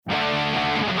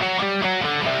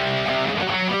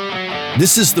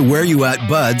This is the Where You At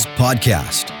Buds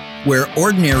podcast, where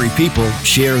ordinary people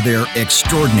share their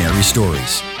extraordinary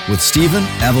stories with Stephen,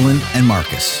 Evelyn, and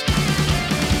Marcus.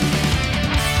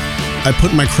 I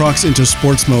put my Crocs into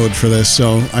sports mode for this,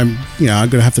 so I'm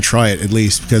gonna have to try it at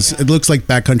least because it looks like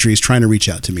Backcountry is trying to reach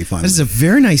out to me finally. This is a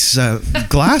very nice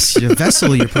glass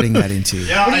vessel you're putting that into.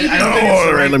 Yeah, I don't think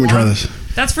it's right. Let me try this.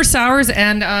 That's for sours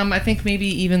and I think maybe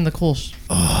even the Kolsch.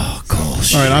 Oh,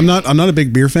 Kolsch. All right, I'm not a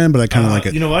big beer fan, but I kind of like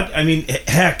it. You know what? I mean,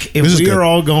 heck, if This is we good. are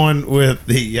all going with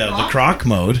the Croc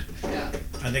mode,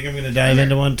 I think I'm going to dive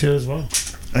into one too as well.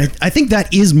 I think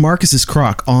that is Marcus's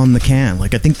Croc on the can.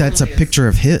 Like, I think that's a picture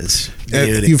of his.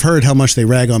 You've heard how much they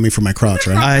rag on me for my Crocs,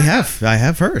 right? I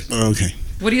have heard. Okay.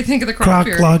 What do you think of the Croc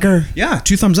beer? Lager. Yeah,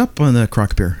 2 thumbs up on the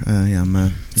Croc beer. I'm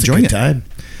enjoying it. Time.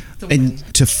 And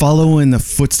to follow in the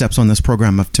footsteps on this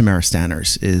program of Tamara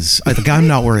Stanners is I think I'm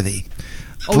not worthy.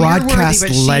 Broadcast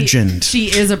legend.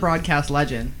 She is a broadcast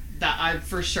legend. That I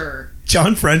for sure.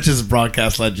 John French is a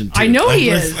broadcast legend too. I know he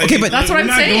is. Okay, but that's what I'm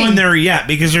we're saying. not going there yet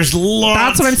because there's lots.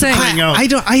 That's what I'm saying. coming out.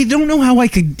 I don't know how I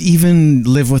could even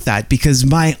live with that because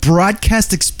my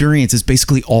broadcast experience is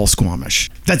basically all Squamish.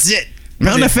 That's it.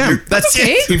 Mountain FM. That's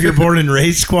okay. it. If you're born and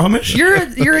raised Squamish, You're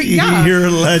yeah. you're a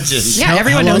legend. Yeah,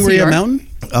 everyone how long knows were who you you at are. Mountain?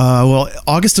 Well,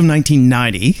 August of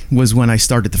 1990 was when I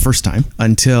started the first time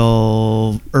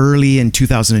until early in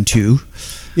 2002.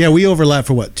 Yeah, we overlapped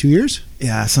for what, 2 years?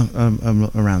 Yeah,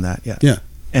 around that. Yeah. Yeah.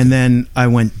 And then I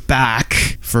went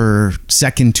back for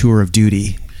second tour of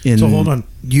duty. So hold on,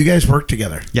 you guys worked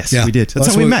together. Yes, Yeah. we did.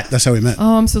 That's how we met. That's how we met.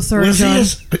 Oh, I'm so sorry, Was he,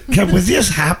 John. was he as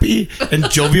happy and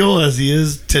jovial as he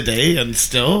is today and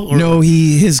still? Or- No,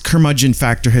 his curmudgeon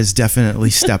factor has definitely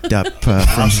stepped up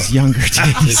from his younger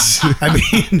days. I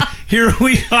mean, here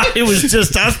we thought it was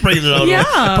just us bringing it out. Yeah.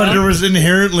 But there was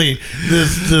inherently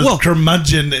this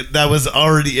curmudgeon that was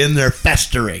already in there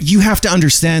festering. You have to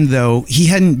understand, though, he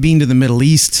hadn't been to the Middle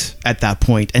East at that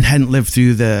point and hadn't lived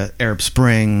through the Arab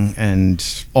Spring and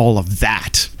all of that.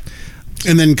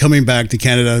 And then coming back to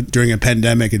Canada during a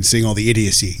pandemic and seeing all the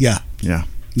idiocy. Yeah. Yeah.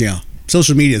 Yeah.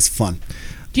 Social media is fun.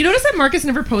 Do you notice that Marcus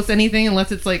never posts anything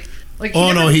unless it's like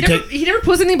Oh, no, he never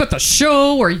posts anything about the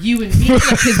show or you and me,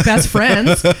 like his best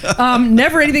friends.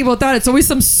 Never anything about that. It's always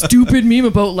some stupid meme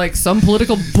about like some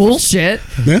political bullshit.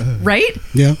 Yeah. Right?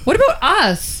 Yeah. What about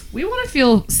us? We want to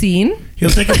feel seen. He'll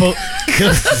take a vote.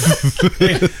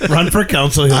 Run for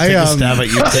council. He'll take a stab at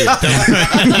you.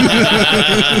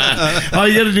 All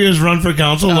you got to do is run for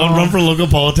council. Run for local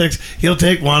politics. He'll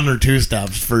take 1 or 2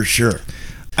 stabs for sure.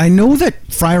 I know that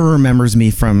Fryer remembers me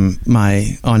from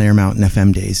my on-air Mountain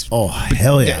FM days. Oh,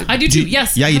 hell yeah. I do too.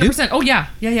 Yes. Yeah, you do? 100%. Oh, yeah.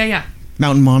 Yeah.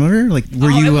 Mountain Monitor? Like,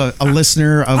 were you a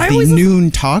listener of the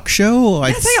noon talk show?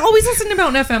 Yes, I always listened to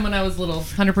Mountain FM when I was little.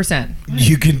 100%.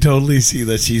 You can totally see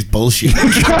that she's bullshit.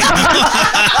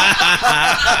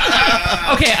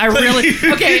 Okay, I really.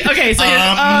 Okay. So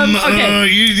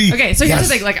here's, okay. So here's the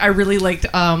thing. Like, I really liked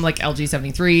like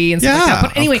LG73 and stuff like that.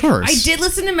 But anyway, of course. I did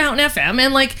listen to Mountain FM,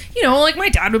 and like my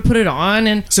dad would put it on,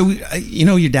 and So,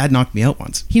 your dad knocked me out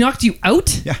once. he knocked you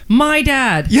out. Yeah. My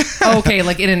dad. Yeah. Okay,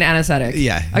 like in an anesthetic.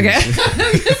 Yeah. Okay.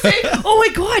 I was gonna say, oh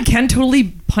my God, Ken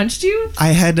totally punched you. I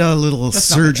had a little not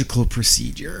surgical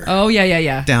procedure. Oh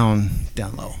yeah. Down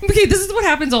low. Okay, this is what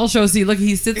happens all shows. See, look,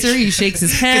 he sits there, he shakes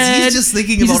his head. Because he's just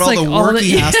thinking He's about just all like, the work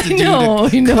he has to do to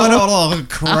I know. cut out all the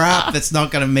crap that's not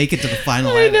going to make it to the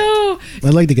final I edit. know.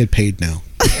 I'd like to get paid now.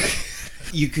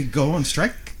 You could go on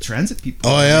strike. Transit people.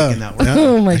 Oh, are yeah. making that work. Yeah.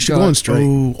 Oh, my I should God. go on strike.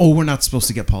 Oh, we're not supposed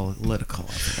to get political.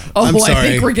 I forgot. Oh, I'm sorry. I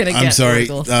think we're gonna get. I'm sorry.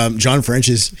 political. John French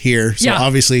is here, so Yeah.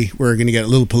 obviously we're going to get a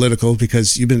little political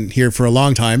because you've been here for a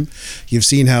long time. You've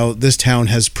seen how this town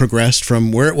has progressed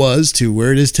from where it was to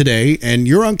where it is today, and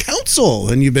you're on council,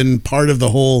 and you've been part of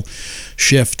the whole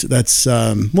shift. That's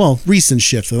recent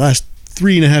shift, the last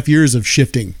 3.5 years of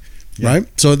shifting. Right?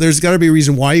 So there's got to be a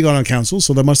reason why you got on council.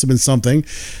 So there must have been something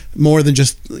more than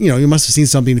just, you must have seen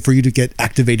something for you to get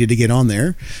activated to get on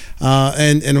there.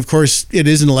 And of course, it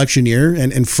is an election year,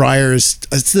 and Fryer is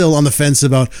still on the fence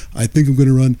about, I think I'm going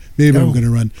to run. Maybe I'm going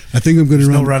to run. I think I'm going to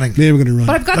run. no running. Maybe I'm going to run.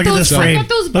 But I've got Look at those. this frame. I've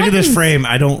got those Look at this buttons. frame.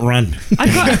 I don't run.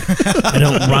 I've got. I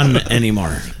don't run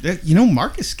anymore.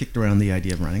 Marcus kicked around the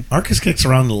idea of running. Marcus kicks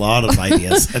around a lot of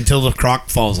ideas until the croc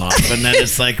falls off, and then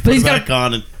it's like put he's it got- back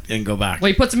on and go back. Well,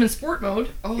 he puts them in sport mode.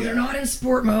 Oh, they're not in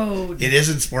sport mode. It is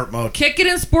in sport mode. Kick it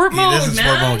in sport mode, is in man.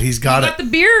 sport mode. He's got You it. got the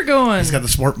beer going. He's got the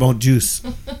sport mode juice.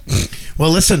 Well,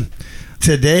 listen,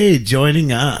 today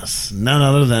joining us, none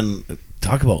other than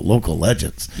talk about local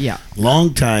legends. Yeah.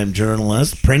 Longtime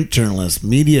journalist, print journalist,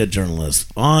 media journalist,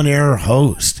 on-air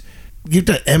host. Get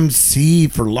to MC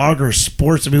for Logger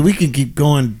Sports. I mean, we can keep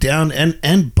going down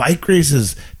and bike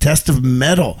races, Test of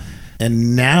Metal.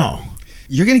 And now,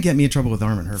 You're going to get me in trouble with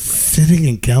Armin Herber. sitting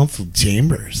in council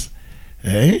chambers.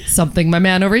 Hey? Something my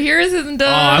man over here isn't done.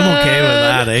 Oh, I'm okay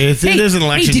with that. It is an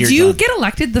election Hey, year did you done. get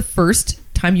elected the first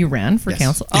time you ran for Yes.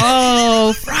 council?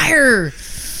 Oh, Fryer.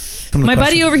 Come to My the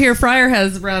buddy question. over here, Fryer,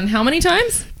 has run how many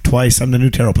times? Twice. I'm the new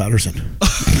Terrell Patterson.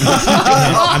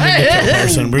 I'm the new Terrell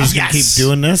Patterson. We're just going to keep Yes.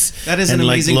 doing this. That is an and,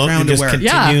 amazing look, crown and to just wear.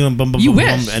 continue Yeah. and boom, boom, You boom,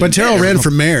 wish. boom, and- But Terrell ran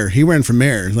for mayor. He ran for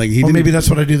mayor. Like he Well, didn't. maybe that's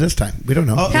what I do this time. We don't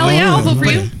know. Hell yeah, I'll vote for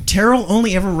you. Terrell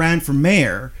only ever ran for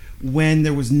mayor when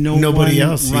there was Nobody one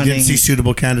else. He running. didn't see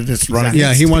suitable candidates running.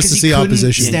 Yeah, he wants Because to see couldn't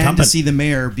opposition. Stand to Incumbent. see the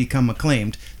mayor become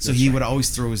acclaimed, so he would always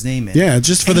throw his name in. Yeah,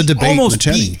 just for And the he debate and the Almost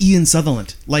chatting. beat Ian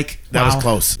Sutherland. Like That wow. was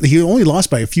close. He only lost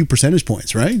by a few percentage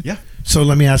points, right? Yeah. So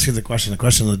let me ask you the question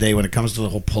of the day when it comes to the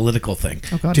whole political thing.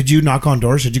 Oh, God. Did you knock on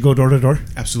doors? Did you go door to door?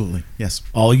 Absolutely. Yes.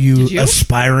 All you, Did you?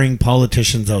 aspiring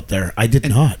politicians out there, I did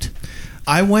not.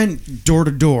 I went door to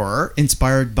door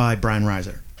inspired by Brian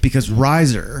Reiser because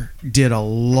Reiser did a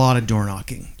lot of door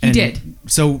knocking. He did.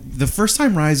 So the first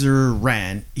time Reiser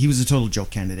ran, he was a total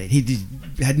joke candidate.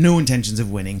 Had no intentions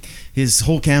of winning. His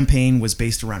whole campaign was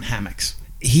based around hammocks.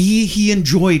 He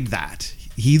enjoyed that.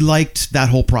 He liked that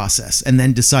whole process and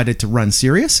then decided to run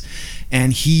serious,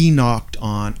 and he knocked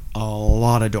on a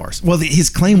lot of doors. Well, his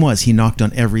claim was he knocked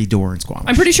on every door in Squamish.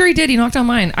 I'm pretty sure he did. He knocked on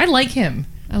mine. I like him.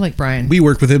 I like Brian. We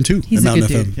worked with him too. He's at a good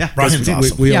Mountain dude. FM. Yeah. Brian's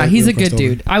awesome. yeah, he's a crossed good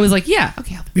over. dude. I was like, yeah,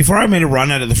 okay. Before I made a run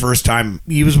at it the first time,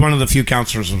 he was one of the few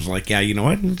counselors who was like, yeah, you know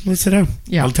what? Let's sit down.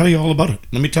 Yeah. I'll tell you all about it.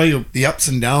 Let me tell you the ups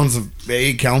and downs of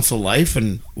a council life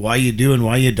and why you do and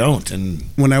why you don't. And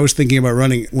When I was thinking about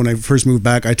running, when I first moved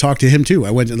back, I talked to him too.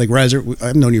 I went to like Reiser.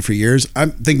 I've known you for years.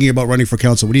 I'm thinking about running for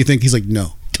council. What do you think? He's like,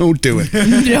 no, don't do it.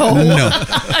 No.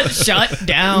 Shut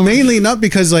down. Mainly not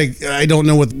because like I don't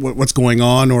know what's going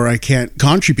on or I can't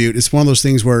contribute. It's one of those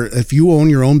things where if you own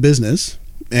your own business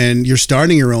and you're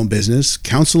starting your own business,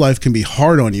 council life can be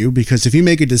hard on you because if you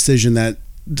make a decision that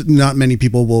not many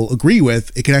people will agree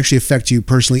with, it can actually affect you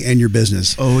personally and your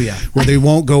business. Oh, yeah. Where they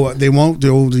won't go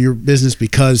to your business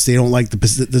because they don't like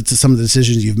some of the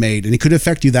decisions you've made, and it could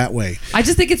affect you that way. I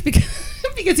just think it's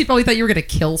because he probably thought you were going to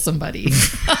kill somebody.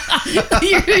 You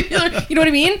know what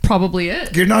I mean? Probably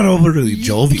it. you're not overly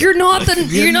jovial. You're not the. At the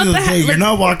You're end not of the. day, like- you're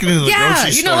not walking into the Yeah, grocery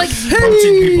you're store not like,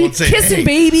 approaching people hey, and saying, kissing hey,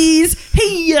 babies.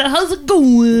 Hey, how's it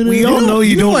going? we all know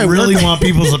you you know don't I really work- want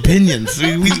people's opinions.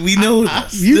 We know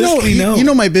this. You This know, we you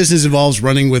know, my business involves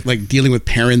running with like dealing with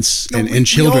parents and we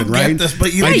children, all get right? this,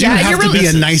 but you- I Yeah, do yeah, have you're to be a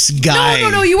really- nice guy.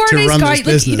 No, you are to a nice run guy.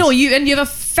 this business. You have a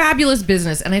fabulous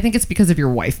business, and I think it's because of your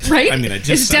wife, right? I mean, I just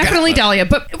it's said that, definitely but- Dahlia.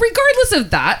 But regardless of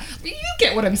that, you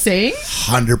get what I'm saying.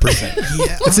 100%.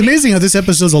 It's amazing how this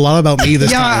episode's a lot about me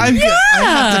this time. I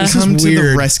have This to is come to the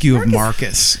weird. rescue of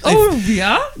Marcus. Oh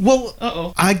yeah. Well,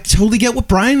 Uh-oh. I totally get what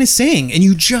Brian is saying, and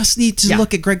you just need to Yeah.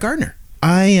 look at Greg Gardner.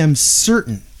 I am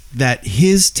certain that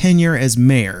his tenure as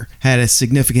mayor had a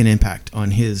significant impact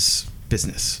on his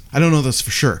business. I don't know this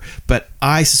for sure, but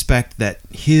I suspect that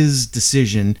his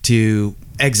decision to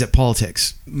exit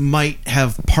politics might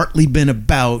have partly been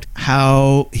about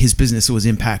how his business was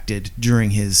impacted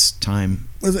during his time.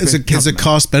 It's a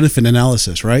cost benefit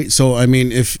analysis, right? So, I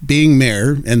mean, if being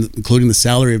mayor and including the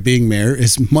salary of being mayor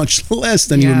is much less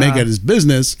than you would make Yeah. at his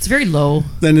business, It's very low.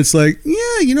 then it's like,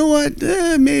 yeah, you know what?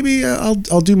 Maybe I'll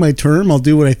do my term. I'll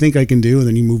do what I think I can do, and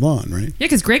then you move on, right? Yeah,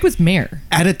 because Greg was mayor.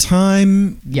 At a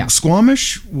time, Yeah.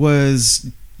 Squamish was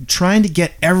trying to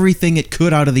get everything it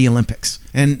could out of the Olympics.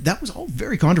 And that was all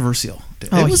very controversial.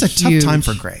 Oh, it was a huge. tough time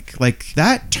for Greg. Like,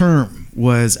 that term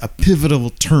was a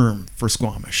pivotal term for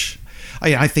Squamish.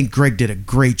 I think Greg did a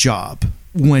great job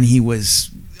when he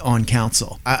was on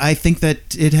council. I think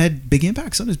that it had big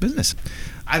impacts on his business.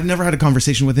 I've never had a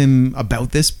conversation with him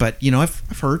about this, but, I've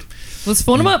heard. Let's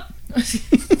phone him up.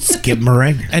 Skip him a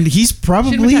ring. And he's Shoot him a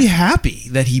probably text. happy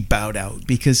that he bowed out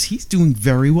because he's doing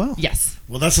very well. Yes.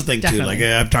 Well, that's the thing Definitely. too.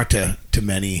 Like I've talked to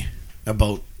many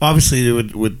about obviously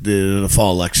with the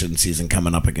fall election season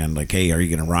coming up again. Like, hey, are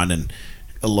you going to run? And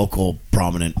a local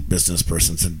prominent business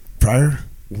person said, Pryor,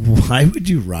 why would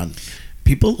you run?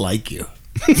 People like you.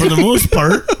 For the most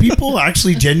part, people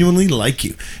actually genuinely like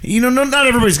you. Not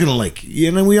everybody's going to like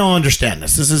you. We all understand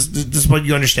this. This is what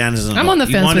you understand. I'm on the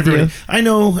fence with you. I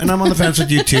know, and I'm on the fence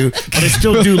with you too. But I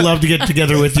still do love to get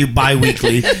together with you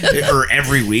bi-weekly or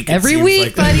every week. it Every seems week,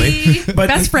 like that, buddy. right? But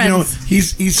Best friends.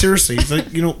 He's seriously. He's like,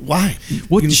 why?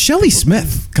 Well, You know, Shelley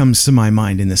Smith comes to my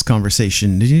mind in this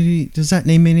conversation. Does that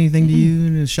name mean anything to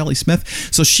you, Shelley Smith?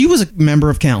 So she was a member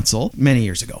of council many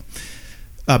years ago.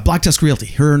 Black Tusk Realty,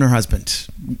 her and her husband.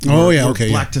 Oh, were- yeah, were okay,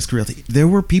 Black yeah. Tusk Realty. There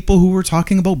were people who were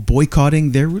talking about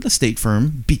boycotting their real estate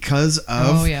firm because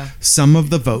of Oh, yeah. some of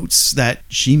the votes that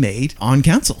she made on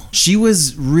council. She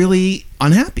was really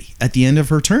unhappy at the end of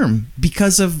her term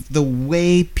because of the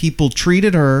way people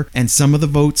treated her and some of the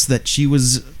votes that she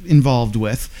was involved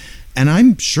with. And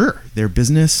I'm sure their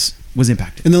business was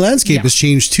impacted. And the landscape Yeah. has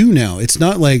changed too now. It's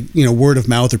not like, word of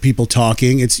mouth or people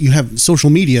talking. It's you have social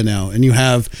media now, and you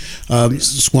have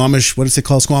Squamish, what is it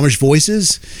called? Squamish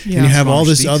Voices. Yeah. And you have all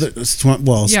this Squamish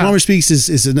other, Yeah. Squamish Speaks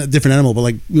is a different animal, but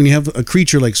like when you have a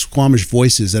creature like Squamish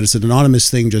Voices, that is an anonymous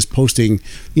thing just posting,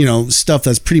 stuff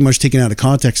that's pretty much taken out of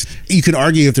context. You could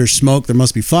argue if there's smoke, there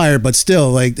must be fire, but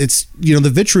still, like, it's, the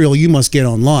vitriol you must get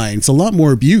online. It's a lot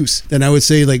more abuse than I would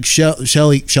say like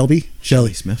Shelby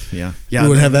Smith, yeah.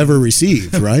 would have ever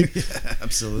received, right?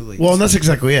 Absolutely. Well, and that's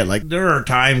exactly it. Like, there are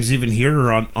times even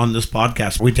here on this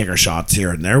podcast, we take our shots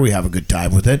here and there. We have a good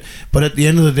time with it. But at the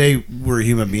end of the day, we're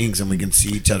human beings and we can see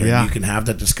each other. Yeah. And you can have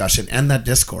that discussion and that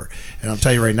discord. And I'll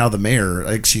tell you right now, the mayor,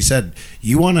 like she said,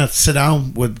 you want to sit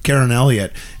down with Karen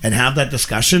Elliott and have that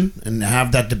discussion and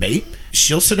have that debate,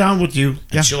 she'll sit down with you and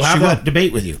Yeah, she'll have she that will.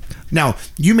 debate with you. Now,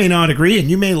 you may not agree and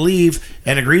you may leave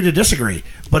and agree to disagree.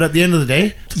 But at the end of the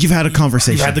day, You've had a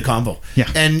conversation. you had the convo. Yeah.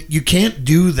 And you can't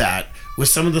do that with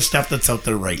some of the stuff that's out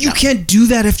there right now. You can't do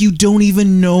that if you don't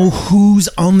even know who's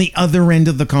on the other end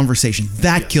of the conversation.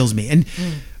 That kills me. And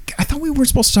I thought we weren't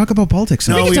supposed to talk about politics.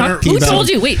 No, We can we talk- aren't. who told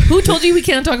you? Wait, who told you we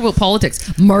can't talk about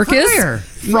politics? Marcus?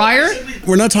 Fryer?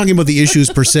 We're not talking about the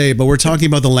issues per se, but we're talking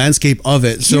about the landscape of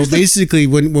it. So basically,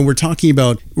 when we're talking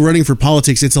about running for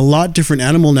politics, it's a lot different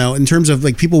animal now in terms of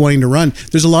like people wanting to run.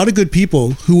 There's a lot of good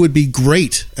people who would be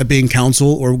great at being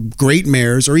council or great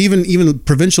mayors or even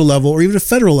provincial level or even a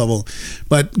federal level,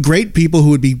 but great people who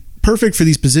would be perfect for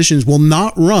these positions will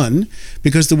not run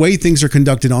because the way things are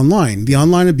conducted online, the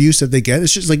online abuse that they get,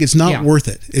 it's just like it's not Yeah. worth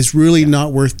it. It's really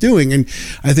not worth doing. And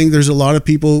I think there's a lot of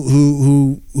people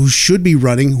who should be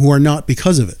running who are not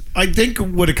because of it. I think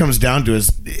what it comes down to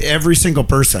is every single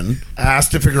person has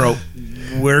to figure out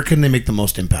where can they make the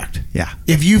most impact. Yeah.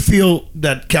 If you feel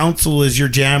that council is your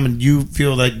jam and you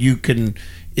feel that you can,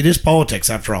 it is politics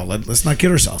after all. Let's not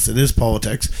kid ourselves. It is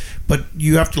politics. But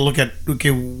you have to look at,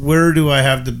 okay, where do I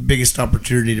have the biggest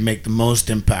opportunity to make the most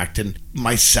impact? And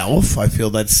myself, I feel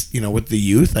that's, with the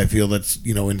youth, I feel that's,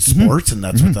 in sports and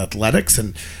that's with athletics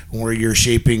and where you're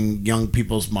shaping young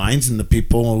people's minds and the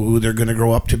people who they're going to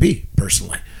grow up to be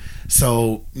personally.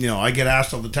 So, I get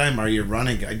asked all the time, are you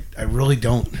running? I really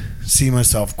don't see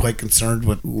myself quite concerned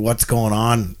with what's going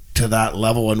on to that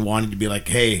level and wanting to be like,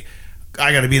 hey,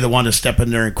 I got to be the one to step in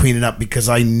there and clean it up because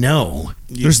I know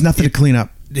There's nothing to clean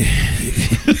up.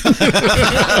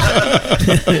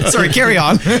 Sorry, carry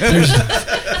on.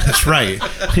 that's right.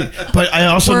 But I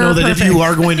also We're know that if perfect. you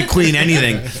are going to clean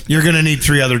anything, you're going to need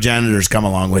 3 other janitors come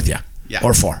along with you. Yeah.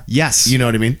 Or 4. Yes. You know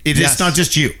what I mean? It's Yes. not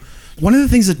just you. One of the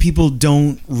things that people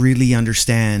don't really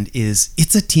understand is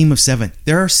it's a team of 7.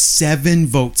 There are 7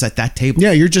 votes at that table.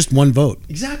 Yeah, you're just one vote.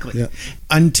 Exactly. Yeah.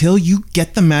 Until you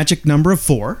get the magic number of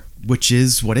 4, which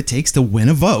is what it takes to win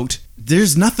a vote,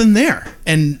 there's nothing there.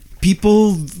 And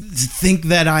people think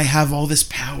that I have all this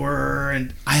power,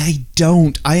 and I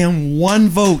don't. I am one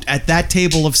vote at that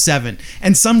table of 7.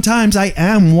 And sometimes I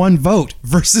am one vote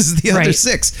versus the other Right.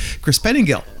 6. Chris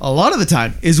Pettingill, a lot of the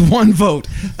time, is one vote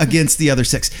against the other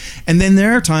 6. And then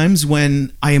there are times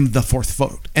when I am the 4th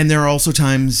vote. And there are also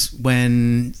times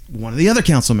when one of the other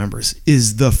council members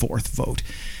is the 4th vote.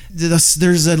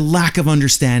 There's a lack of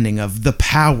understanding of the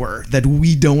power that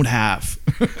we don't have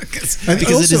because And it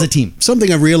is also, a team. Something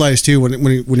I've realized too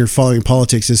when you're following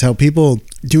politics is how people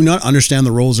do not understand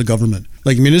the roles of government.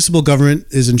 Like municipal government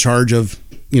is in charge of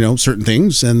certain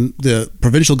things, and the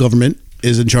provincial government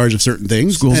is in charge of certain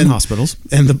things. Schools and hospitals.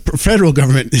 And the federal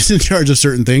government is in charge of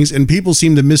certain things, and people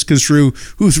seem to misconstrue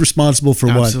who's responsible for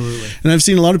Absolutely. what. And I've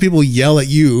seen a lot of people yell at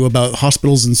you about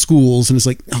hospitals and schools, and it's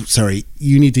like, oh, sorry,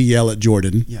 you need to yell at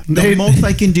Jordan. Yeah. The most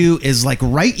I can do is like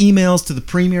write emails to the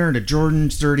premier and to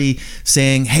Jordan Sturdy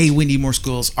saying, hey, we need more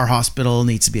schools. Our hospital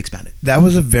needs to be expanded. That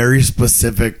was a very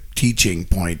specific teaching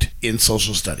point in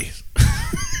social studies.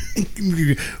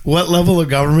 What level of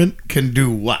government can do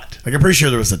what? Like, I'm pretty sure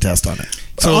there was a test on it.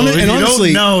 So And if you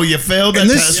honestly- don't know, you failed that and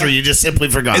this- test or you just simply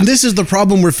forgot. And this is the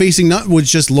problem we're facing, not with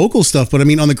just local stuff, but I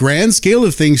mean on the grand scale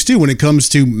of things too. When it comes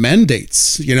to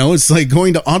mandates, it's like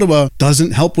going to Ottawa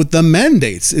doesn't help with the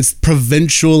mandates. It's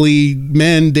provincially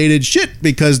mandated shit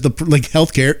because the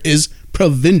healthcare is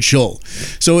provincial.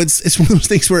 So it's one of those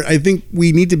things where I think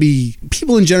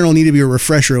people in general need to be a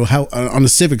refresher of how on the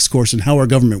civics course and how our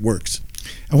government works.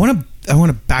 I want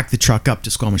to back the truck up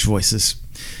to Squamish Voices.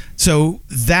 So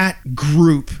that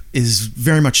group is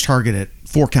very much targeted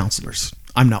for counselors.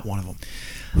 I'm not one of them.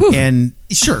 Whew. And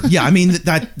sure, yeah, I mean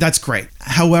that's great.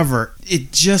 However,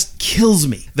 it just kills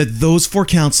me that those 4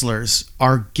 counselors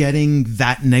are getting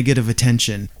that negative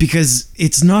attention because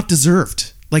it's not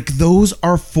deserved. Like, those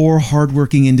are 4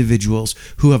 hardworking individuals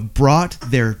who have brought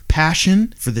their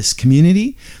passion for this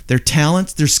community, their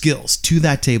talents, their skills to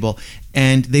that table,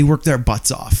 and they work their butts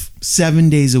off 7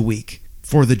 days a week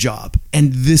for the job.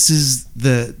 And this is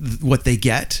what they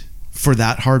get for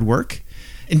that hard work.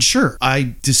 And sure,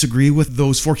 I disagree with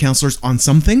those 4 counselors on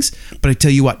some things, but I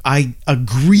tell you what, I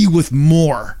agree with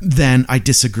more than I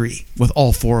disagree with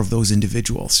all 4 of those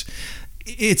individuals.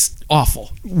 It's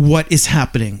awful what is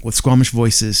happening with Squamish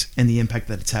Voices and the impact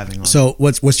that it's having on. So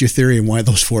what's your theory on why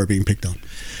those 4 are being picked on?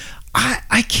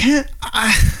 I can't.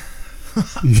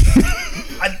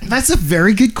 That's a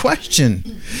very good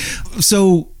question.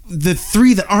 So the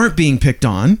 3 that aren't being picked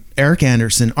on, Eric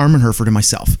Anderson, Armin Herford, and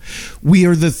myself, we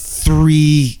are the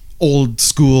 3 old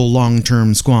school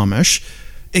long-term Squamish,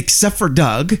 except for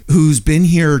Doug, who's been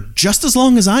here just as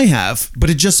long as I have, but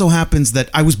it just so happens that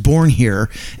I was born here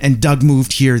and Doug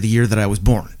moved here the year that I was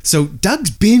born. So Doug's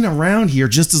been around here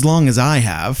just as long as I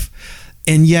have,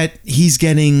 and yet he's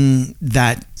getting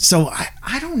that. So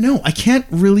I don't know. I can't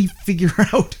really figure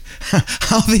out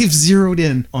how they've zeroed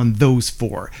in on those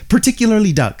 4,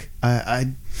 particularly Doug.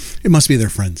 It must be their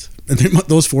friends. And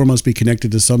those 4 must be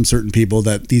connected to some certain people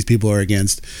that these people are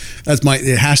against.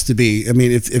 It has to be. I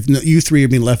mean, if you 3 are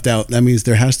being left out, that means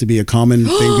there has to be a common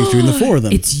thing between the 4 of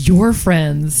them. It's your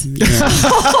friends. Yeah.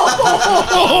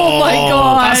 Oh my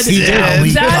God. He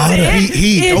did. That's it. It's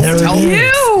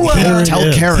you.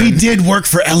 Tell Karen. He did work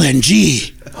for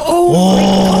LNG. Oh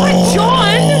my God,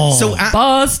 John. So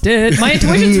busted. My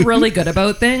intuition's really good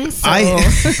about things. So.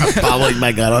 I'm following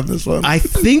my gut on this one. I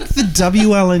think the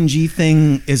WLNG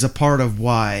thing is a part of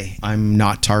why I'm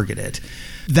not targeted.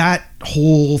 That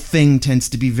whole thing tends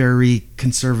to be very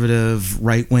conservative,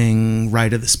 right-wing,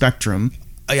 right of the spectrum.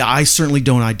 I certainly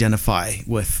don't identify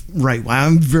with right.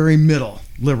 I'm very middle,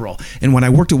 liberal. And when I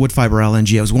worked at Woodfibre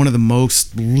LNG, I was one of the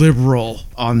most liberal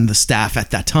on the staff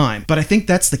at that time. But I think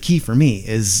that's the key for me,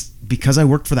 is because I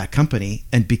worked for that company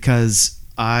and because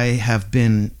I have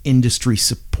been industry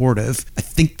supportive, I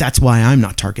think that's why I'm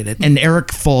not targeted. And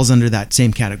Eric falls under that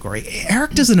same category.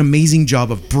 Eric does an amazing job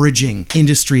of bridging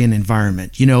industry and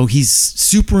environment. You know, he's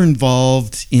super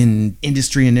involved in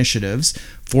industry initiatives,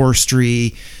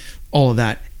 forestry, all of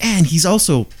that. And he's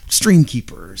also stream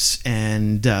keepers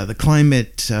and the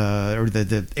climate or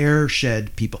the air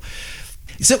shed people.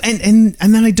 So and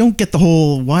then I don't get the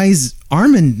whole, why is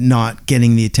Armin not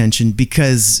getting the attention?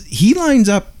 Because he lines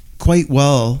up quite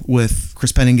well with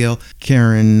Chris Pettingill,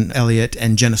 Karen Elliott,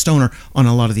 and Jenna Stoner on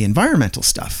a lot of the environmental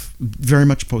stuff. Very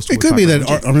much opposed to. It could be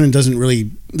that Armin doesn't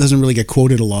really get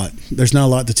quoted a lot. There's not a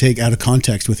lot to take out of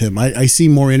context with him. I see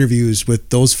more interviews with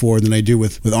those 4 than I do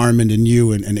with Armin and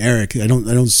you and Eric. I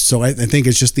don't. So I think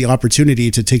it's just the opportunity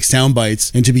to take sound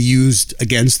bites and to be used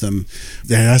against them.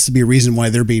 There has to be a reason why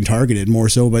they're being targeted more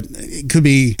so, but it could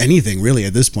be anything really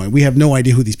at this point. We have no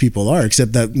idea who these people are,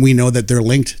 except that we know that they're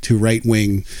linked to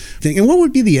right-wing thing. And what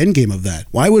would be the end game of that?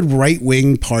 Why would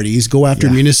right-wing parties go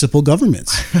after municipal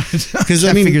governments? Because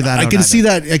I mean, I can see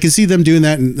that. I can see them doing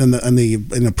that in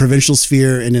the provincial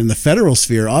sphere and in the federal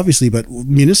sphere, obviously. But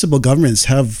municipal governments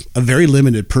have a very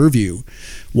limited purview.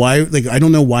 Why? Like, I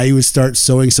don't know why you would start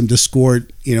sowing some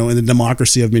discord, in the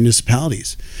democracy of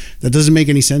municipalities. That doesn't make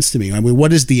any sense to me. I mean,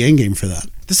 what is the end game for that?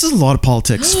 This is a lot of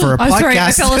politics for a podcast. I'm sorry,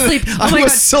 I fell asleep. Oh my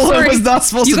God, I was not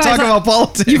supposed to talk about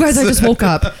politics. You guys, I just woke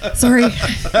up. Sorry.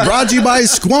 Brought to you by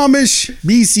Squamish,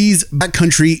 BC's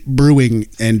Backcountry Brewing.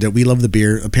 And we love the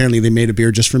beer. Apparently, they made a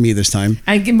beer just for me this time.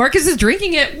 And Marcus is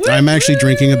drinking it. Woo! I'm actually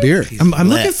drinking a beer. I'm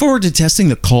looking forward to testing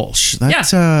the Kolsch.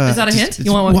 That's, yeah. Is that a hint?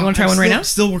 You want to try one right now?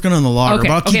 Still working on the lager, but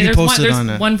I'll keep you posted on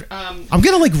it. I'm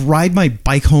going to ride my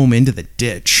bike home into the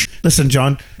ditch. Listen,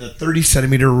 John, the 30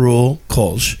 centimeter rule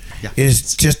Kolsch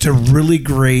is just a really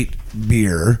great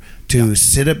beer to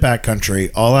sit at backcountry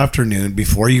all afternoon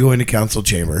before you go into council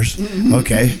chambers.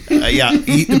 Okay.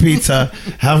 Eat the pizza,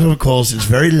 have a Kolsch. It's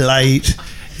very light.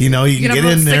 You can get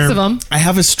in there. 6 of them. I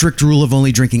have a strict rule of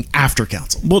only drinking after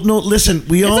council. Well, no, listen,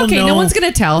 we all know. No one's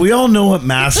going to tell. We all know what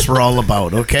masks are all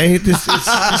about, okay?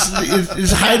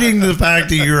 It's hiding the fact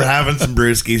that you're having some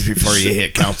brewskis before you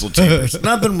hit council chambers.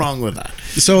 Nothing wrong with that.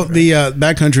 So the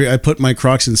backcountry, I put my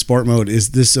Crocs in sport mode.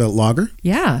 Is this a lager?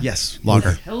 Yeah. Yes,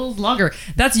 lager. Hell's lager.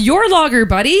 That's your lager,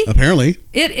 buddy. Apparently.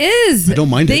 It is. I don't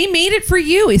mind They made it for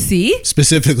you, see?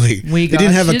 Specifically. They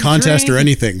didn't have a contest or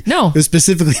anything. No. It was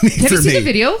specifically made for me. Have you seen the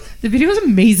video? The video is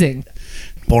amazing.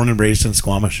 Born and raised in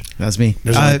Squamish. That's me.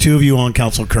 There's only two of you on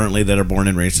council currently that are born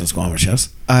and raised in Squamish, yes?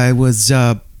 I was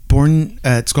born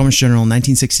at Squamish General in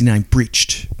 1969,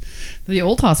 breached. The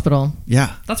old hospital.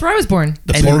 Yeah. That's where I was born.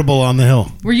 The portable on the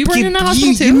hill. Were you born in that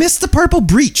hospital too? You missed the purple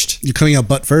breached. You're coming out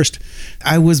butt first.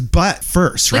 I was butt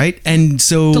first, right? And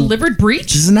so Delivered breech?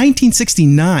 This is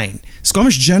 1969.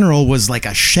 Squamish General was like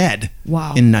a shed.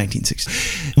 Wow. In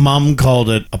 1960. Mom called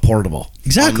it a portable.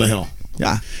 Exactly. On the hill.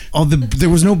 Yeah. there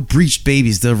was no breached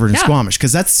babies delivered in Yeah. Squamish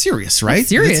because that's serious, right? That's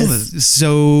serious.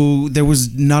 So there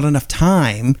was not enough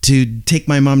time to take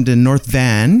my mom to North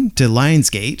Van to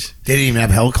Lionsgate. They didn't even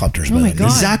have helicopters. Oh by my then. God.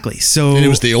 Exactly. So And it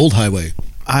was the old highway.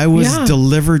 I was Yeah.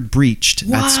 delivered breached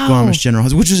Wow. at Squamish General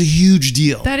Hospital, which was a huge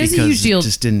deal. That is a because huge deal. It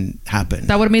just didn't happen.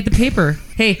 That would have made the paper.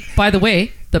 Hey, by the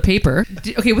way, the paper.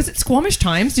 Okay, was it Squamish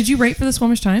Times? Did you write for the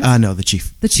Squamish Times? No, the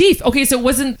Chief. The Chief. Okay, so it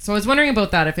wasn't. So I was wondering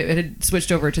about that if it had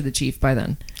switched over to the Chief by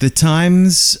then. The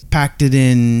Times packed it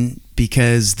in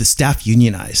because the staff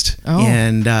unionized, Oh.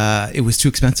 and it was too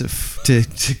expensive to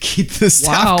keep the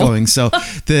staff Wow. going. So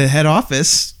the head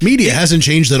office. Media hasn't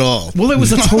changed at all. Well, it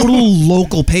was a total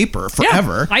local paper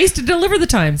forever. Yeah, I used to deliver the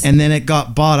Times. And then it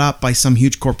got bought up by some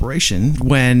huge corporation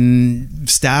when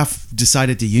staff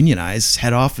decided to unionize.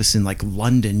 Head office in like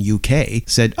London, UK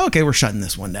said, okay, we're shutting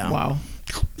this one down. Wow.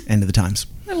 End of the Times.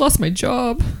 I lost my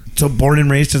job. So born and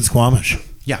raised in Squamish.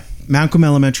 Yeah. Mancomb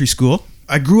Elementary School.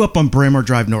 I grew up on Braemar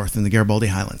Drive North in the Garibaldi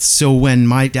Highlands. So when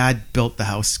my dad built the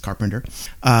house, carpenter,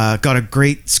 got a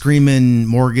great screaming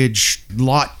mortgage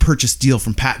lot purchase deal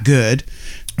from Pat Good.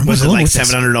 Was it Going like with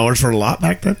this- $700 for a lot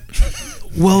back then?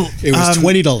 Well, It was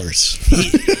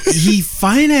 $20. he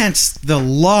financed the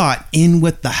lot in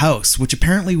with the house, which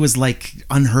apparently was like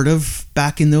unheard of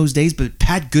back in those days. But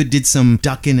Pat Good did some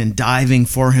ducking and diving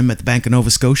for him at the Bank of Nova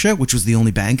Scotia, which was the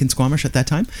only bank in Squamish at that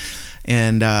time.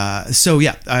 And so,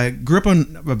 yeah, I grew up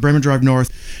on Braemar Drive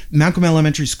North, Mancomb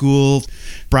Elementary School,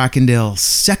 Brackendale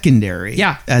Secondary,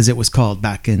 Yeah. as it was called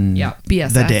back in Yeah,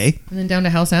 BSS. the day, And then down to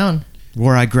House Sound.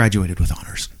 where I graduated with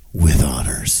honors. With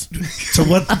honors. So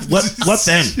what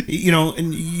then? You know,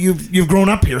 and you've grown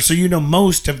up here, so you know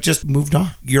most have just moved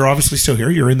on. You're obviously still here.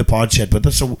 You're in the pod shed with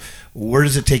us. So where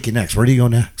does it take you next? Where do you go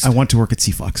next? I want to work at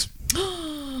Seafox.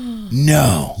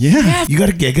 No. Yeah. You got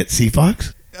a gig at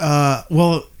Seafox?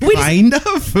 Well, Wait, kind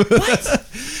of. What?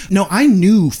 No, I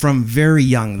knew from very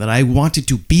young that I wanted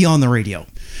to be on the radio.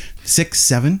 6,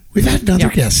 7. We've had another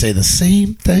Yeah. guest say the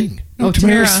same thing. Oh,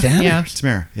 Tamara Tamara. Stanley. Yeah.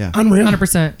 Tamara, yeah. Unreal.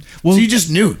 100%. Well, so you just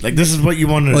knew, like, this is what you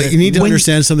wanted to Well, do. you need to When-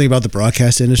 understand something about the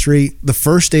broadcast industry. The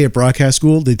first day at broadcast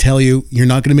school, they tell you you're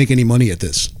not going to make any money at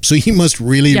this. So you must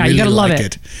really, Yeah, you really gotta love like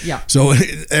it. it. Yeah. So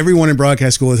everyone in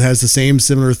broadcast school has the same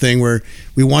similar thing where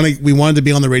we wanted to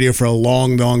be on the radio for a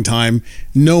long, long time,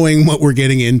 knowing what we're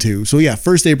getting into. So yeah,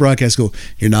 first day at broadcast school,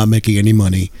 you're not making any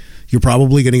money. You're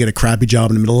probably going to get a crappy job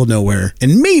in the middle of nowhere,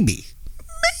 and maybe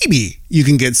you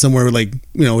can get somewhere with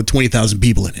with 20,000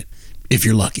 people in it if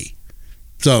you're lucky.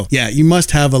 So yeah, you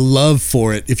must have a love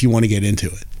for it if you want to get into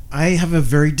it. I have a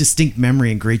very distinct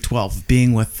memory in grade 12 of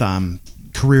being with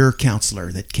career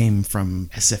counselor that came from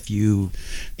SFU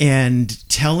and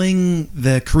telling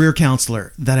the career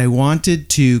counselor that I wanted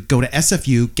to go to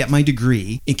SFU, get my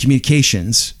degree in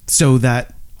communications so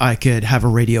that I could have a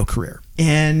radio career.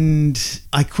 And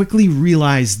I quickly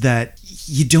realized that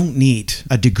you don't need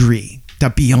a degree to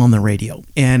be on the radio.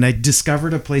 And I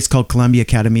discovered a place called Columbia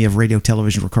Academy of Radio,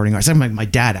 Television, Recording Arts. My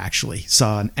dad actually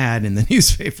saw an ad in the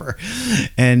newspaper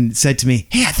and said to me,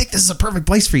 hey, I think this is a perfect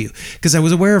place for you. Because I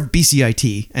was aware of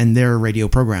BCIT and their radio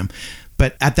program.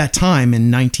 But at that time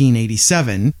in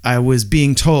 1987, I was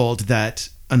being told that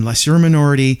unless you're a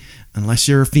minority, unless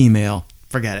you're a female,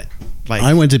 forget it. Like,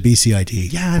 I went to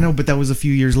BCIT. yeah, I know, but that was a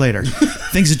few years later.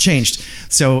 Things had changed.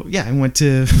 So, yeah, I went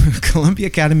to Columbia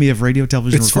Academy of Radio,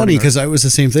 Television, It's Recording funny Arts. because I was the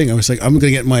same thing. I was like, I'm going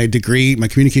to get my degree, my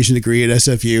communication degree at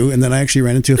SFU. And then I actually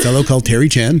ran into a fellow called Terry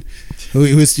Chen,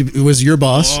 who was your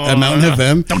boss at Mountain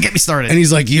FM. Don't get me started. And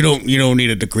he's like, you don't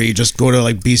need a degree. Just go to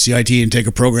like BCIT and take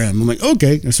a program. I'm like,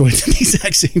 okay. So I did the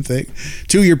exact same thing.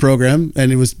 2-year program.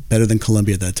 And it was better than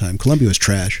Columbia at that time. Columbia was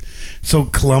trash. So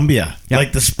Columbia, Yeah.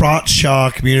 like the Sprott Shaw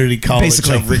Community College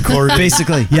Basically. of recording.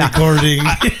 Basically, yeah. Recording.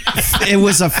 It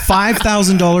was a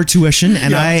 $5,000 tuition,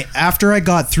 and after I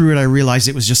got through it, I realized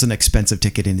it was just an expensive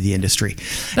ticket into the industry.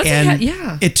 That's and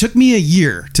yeah. it took me a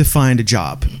year to find a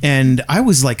job, and I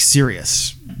was like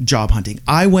serious job hunting.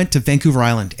 I went to Vancouver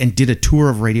Island and did a tour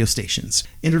of radio stations,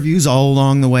 interviews all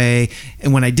along the way.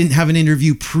 And when I didn't have an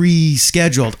interview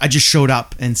pre-scheduled, I just showed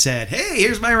up and said, hey,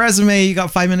 here's my resume. You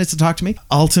got 5 minutes to talk to me?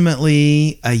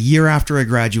 Ultimately, a year after I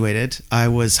graduated, I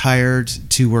was hired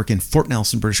to work in Fort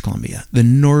Nelson, British Columbia, the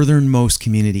northernmost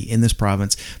community in this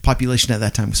province. Population at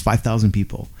that time was 5,000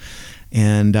 people.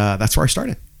 And that's where I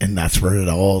started. And that's where it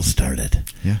all started.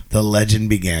 Yeah. The legend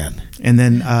began. And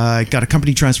then I got a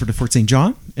company transfer to Fort St.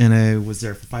 John, and I was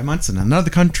there for 5 months. And another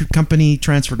company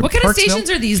transferred to What kind of Parksville. stations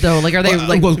are these though? Like, are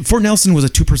they Well, Fort Nelson was a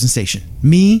 2-person station.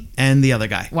 Me and the other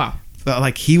guy. Wow.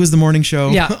 Like, he was the morning show.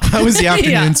 Yeah. I was the Yeah.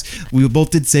 afternoons. We both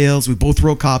did sales. We both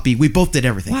wrote copy. We both did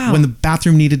everything. Wow. When the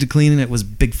bathroom needed to clean, it was a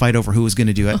big fight over who was going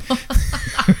to do it.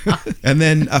 And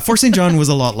then Fort St. John was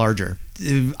a lot larger.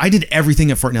 I did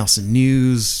everything at Fort Nelson: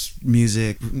 news,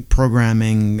 music,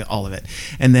 programming, all of it.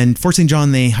 And then Fort St.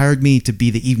 John, they hired me to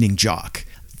be the evening jock.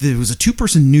 There was a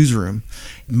 2-person newsroom,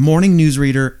 morning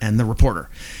newsreader, and the reporter.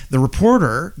 The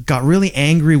reporter got really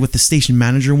angry with the station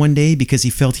manager one day because he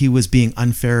felt he was being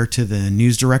unfair to the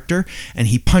news director, and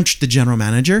he punched the general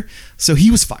manager, so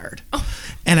he was fired.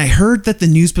 And I heard that the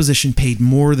news position paid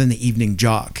more than the evening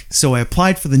jock, so I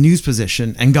applied for the news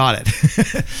position and got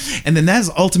it. And then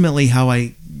that's ultimately how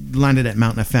I landed at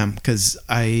Mountain FM, because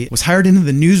I was hired into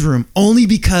the newsroom only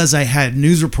because I had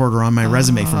news reporter on my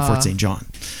resume from Fort St. John.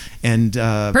 And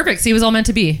Perfect. See, it was all meant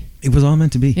to be. it was all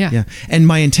meant to be. Yeah. And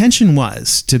my intention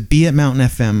was to be at Mountain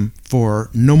FM for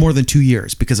no more than 2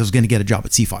 years because I was going to get a job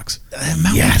at CFOX.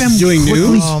 Mountain FM Doing quickly-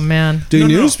 news? Oh man. Doing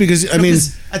news? Because, I mean,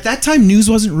 'cause at that time, news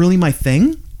wasn't really my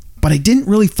thing, but I didn't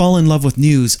really fall in love with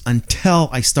news until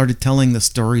I started telling the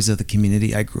stories of the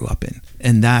community I grew up in.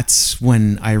 And that's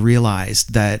when I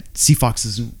realized that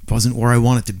CFOX wasn't where I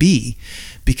wanted to be,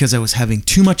 because I was having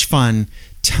too much fun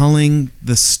telling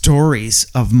the stories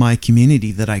of my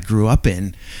community that I grew up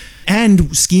in.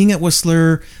 And skiing at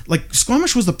Whistler, like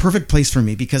Squamish was the perfect place for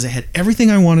me because I had everything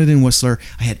I wanted in Whistler,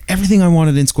 I had everything I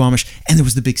wanted in Squamish, and there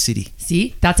was the big city.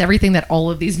 See, that's everything that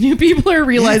all of these new people are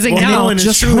realizing well, now. no, and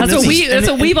it's true. That's And what it's- that's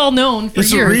what we've all known for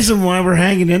It's years. the reason why we're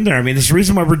hanging in there. I mean, it's the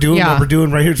reason why we're doing Yeah. what we're doing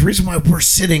right here. It's the reason why we're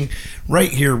sitting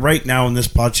right here, right now in this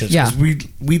podcast. Yeah. Because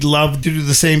we'd love to do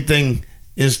the same thing,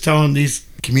 is telling these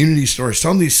community stories,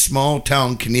 telling these small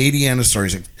town Canadiana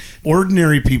stories, like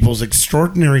ordinary people's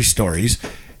extraordinary stories,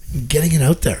 getting it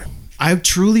out there. I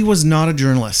truly was not a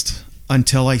journalist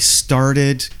until I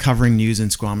started covering news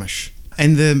in Squamish.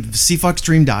 And the CFOX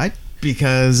dream died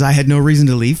because I had no reason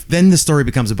to leave. Then the story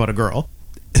becomes about a girl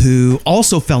who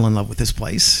also fell in love with this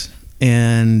place.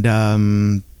 And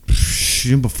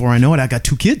before I know it, I got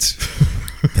 2 kids.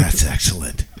 That's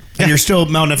excellent. And you're still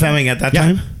Mountain FMing at that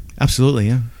time? Absolutely,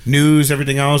 yeah. News,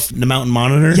 everything else, the Mountain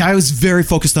Monitor? Yeah, I was very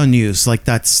focused on news. Like,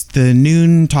 that's the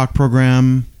noon talk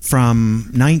program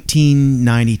from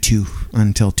 1992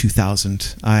 until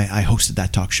 2000. I hosted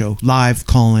that talk show, live,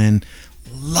 call in.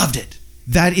 Loved it.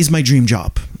 That is my dream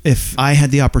job. If I had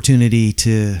the opportunity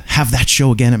to have that show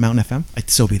again at Mountain FM,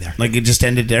 I'd still be there. Like it just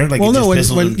ended there? Like well, it just no,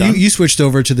 fizzled when and done? you switched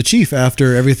over to the chief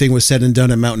after everything was said and done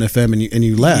at Mountain FM and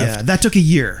you left. Yeah, that took a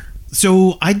year.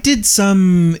 So I did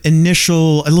some a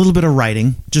little bit of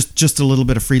writing, just a little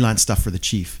bit of freelance stuff for the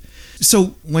chief.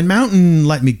 So when Mountain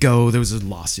let me go, there was a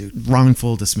lawsuit,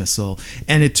 wrongful dismissal,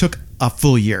 and it took a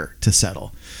full year to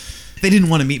settle. They didn't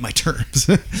want to meet my terms.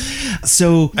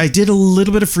 So I did a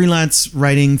little bit of freelance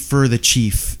writing for the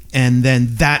chief, and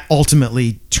then that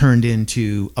ultimately turned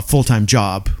into a full-time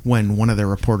job when one of their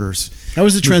reporters... How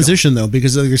was the transition, though?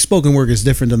 Because your spoken word is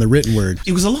different than the written word.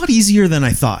 It was a lot easier than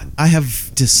I thought. I have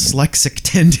dyslexic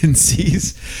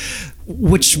tendencies,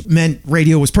 which meant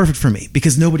radio was perfect for me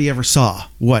because nobody ever saw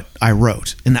what I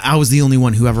wrote. And I was the only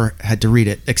one who ever had to read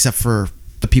it, except for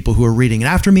the people who were reading it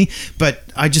after me. But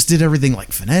I just did everything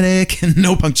like phonetic and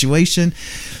no punctuation.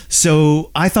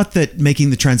 So I thought that making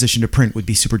the transition to print would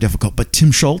be super difficult. But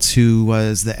Tim Schultz, who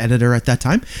was the editor at that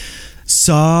time,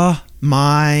 saw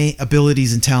my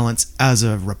abilities and talents as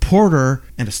a reporter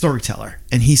and a storyteller,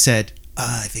 and he said,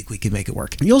 I think we can make it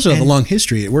work. You also have a And- long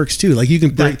history. It works too. Like you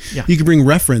can bring, yeah. you can bring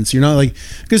reference. You're not like,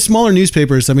 because smaller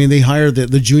newspapers, I mean, they hire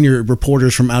the junior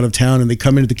reporters from out of town and they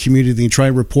come into the community and try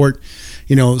and report,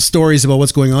 stories about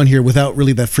what's going on here without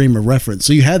really that frame of reference.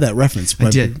 So you had that reference. I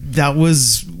did. That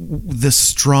was the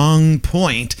strong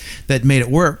point that made it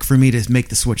work for me to make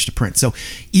the switch to print. So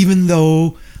even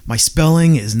though my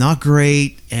spelling is not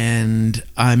great and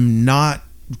I'm not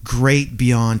great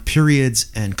beyond periods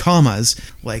and commas,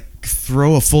 like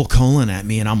throw a full colon at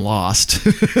me and I'm lost.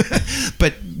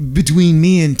 But between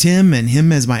me and Tim and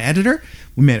him as my editor,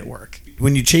 we made it work.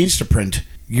 When you changed to print,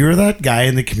 you're that guy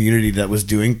in the community that was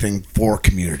doing things for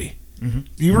community.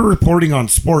 You were reporting on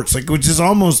sports, like, which is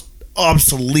almost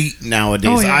obsolete nowadays.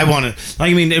 Oh, yeah. I want to,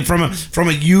 like, I mean, from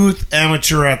a youth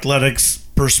amateur athletics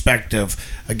perspective,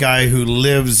 a guy who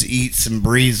lives, eats, and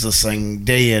breathes this thing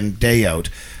day in, day out,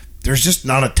 there's just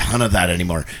not a ton of that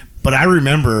anymore. But I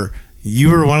remember you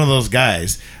were one of those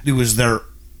guys who was there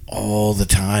all the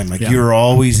time. Like, you were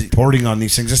always reporting on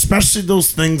these things, especially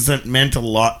those things that meant a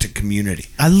lot to community.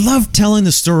 I love telling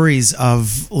the stories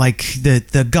of like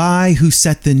the guy who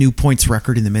set the new points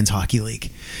record in the men's hockey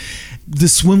league, the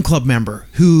swim club member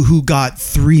who got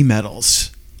 3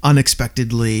 medals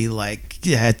unexpectedly, like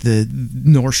at the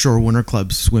North Shore Winter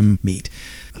Club swim meet.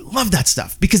 I love that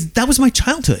stuff because that was my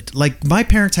childhood. Like, my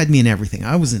parents had me in everything.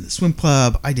 I was in the swim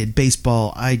club. I did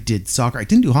baseball. I did soccer. I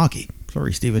didn't do hockey.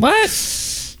 Sorry, Stephen.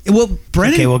 What? Well,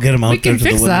 Brennan. Okay, we'll get him out We there can to the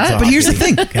fix Women's that. But here's the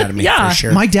Hockey thing. Academy, Yeah. for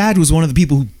sure. My dad was one of the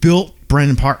people who built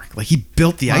Brennan Park. Like, he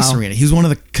built the ice Wow. arena. He was one of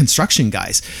the construction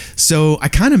guys. So I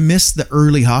kind of missed the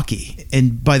early hockey.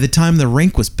 And by the time the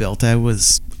rink was built, I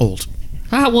was old.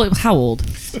 How old?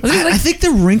 Was it I think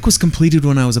the rink was completed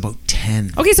when I was about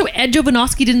 10. Okay, so Ed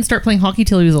Jovanovski didn't start playing hockey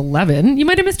till he was 11. You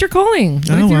might have missed your calling. What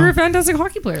if you were a fantastic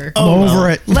hockey player? I'm over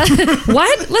it.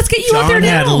 What? Let's get you out there John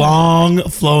now. had long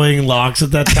flowing locks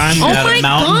at that time. He Oh had my a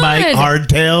mountain bike God.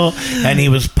 hardtail, and he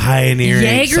was pioneering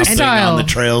Jaeger something style. on the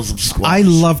trails of squash. I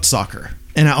loved soccer.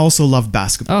 And I also loved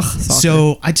basketball. Ugh, soccer.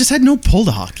 So I just had no pull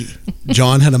to hockey.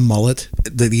 John had a mullet,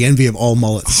 the envy of all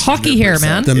mullets. Hockey hair,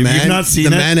 man. The If man, you've not seen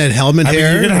the it, man had helmet I mean,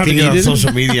 hair. you're gonna have if to he get on needed it.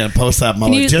 social media and post that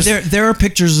mullet. you- Just There are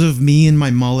pictures of me and my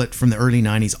mullet from the early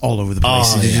 90s all over the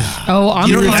place. Oh, yeah. Oh, I'm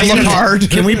You don't have to finding look it. hard.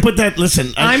 Can we put that?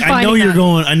 Listen, I'm I know finding you're that.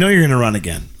 going. I know you're going to run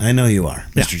again. I know you are,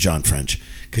 Mr. John French,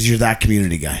 because you're that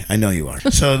community guy. I know you are.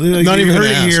 So Not even heard gonna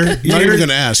it ask. here. Not You even heard-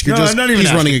 gonna ask. You're No, just- I'm not even he's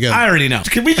asking. running again. I already know.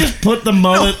 Can we just put the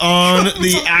mullet on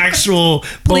the actual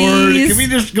board? Please. Can we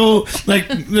just go like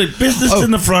business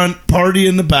in the front, party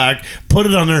in the back, put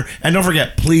it on there, and don't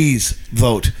forget, please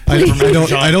vote. I for don't.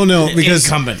 John, I don't know the because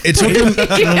incumbent. it took him.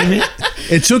 You know what I mean?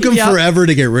 It took him Yep. forever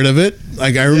to get rid of it.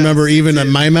 Like, I remember even at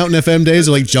my Mountain FM days,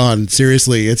 like, John,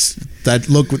 seriously, it's that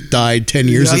look died 10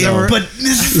 years Yeah, ago. But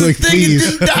this is Like, the thing, please.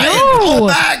 it didn't die. No. It's all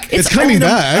back. It's coming A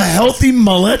back. healthy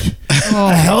mullet.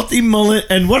 A healthy mullet.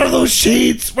 And what are those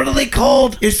shades? What are they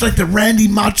called? It's like the Randy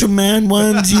Macho Man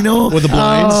ones, you know? With the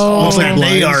blinds. Oh. Looks like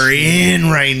They blinds. are in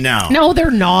right now. No,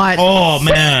 they're not. Oh,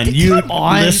 man. You Come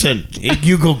on. listen.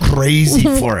 You go crazy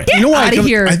for it. You know why? outta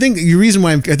here. I think the reason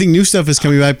why I think new stuff is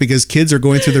coming back because kids are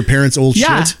going through their parents' old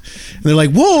Yeah. shit, and they're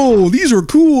like, "Whoa, these are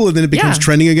cool," and then it becomes Yeah.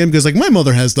 trending again because like my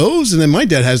mother has those, and then my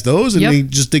dad has those, and Yep. they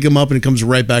just dig them up, and it comes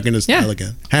right back into style Yeah.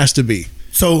 again. Has to be.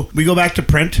 So we go back to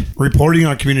print, reporting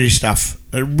on community stuff.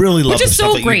 I really love Which the is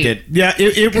stuff so that great. you did. Yeah,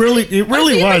 it really think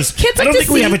was. kids I like don't to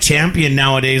think we see- have a champion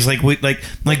nowadays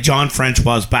like John French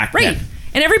was back Right. then.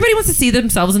 And everybody wants to see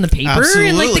themselves in the paper.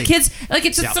 And like the Absolutely. kids, like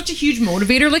it's just such a huge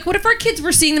motivator. Like, what if our kids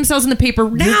were seeing themselves in the paper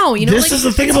now? You know, this like, is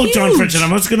the thing it's about John huge. French, and I'm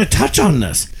just going to touch on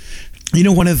this. You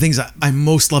know, one of the things I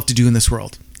most love to do in this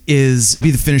world is be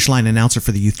the finish line announcer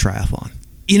for the youth triathlon.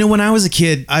 You know, when I was a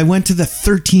kid, I went to the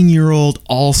 13-year-old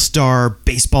all-star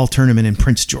baseball tournament in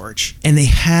Prince George, and they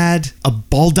had a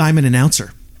ball diamond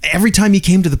announcer. Every time he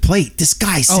came to the plate, this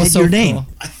guy said so your name. cool.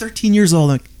 At 13 years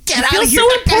old, I'm like, get out feels of here. so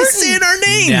that guy's important. saying our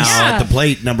names. Now Yeah. at the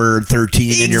plate, number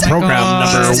 13 in your Exactly. program,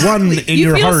 number Exactly. 1 in You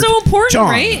your feel heart. so important, John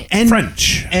right? And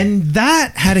French. And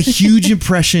that had a huge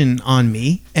impression on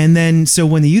me. And then, so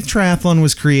when the youth triathlon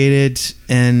was created,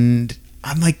 and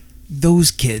I'm like,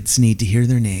 those kids need to hear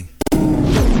their name.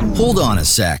 Hold on a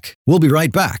sec. We'll be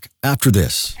right back after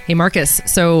this. Hey, Marcus.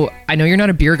 So I know you're not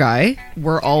a beer guy.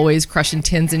 We're always crushing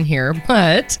tins in here,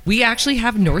 but we actually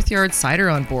have Northyard cider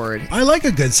on board. I like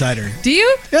a good cider. Do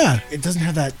you? Yeah, it doesn't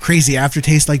have that crazy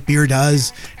aftertaste like beer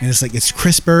does, and it's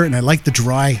crisper, and I like the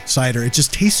dry cider. It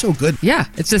just tastes so good. Yeah,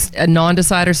 it's just a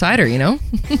non-decider cider, you know?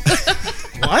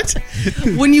 What?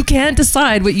 When you can't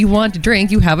decide what you want to drink,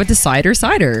 you have a decider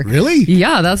cider. Really?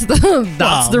 Yeah, that's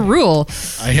the rule.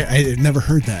 I had never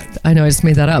heard that. I know I just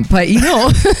made that up, but you know,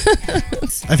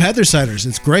 I've had their ciders.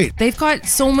 It's great. they've got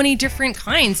so many different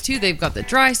kinds too. They've got the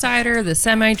dry cider, the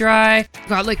semi-dry,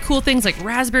 got like cool things like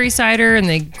raspberry cider and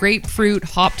the grapefruit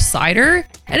hopped cider.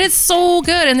 And it's so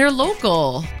good, and they're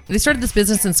local. They started this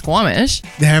business in Squamish.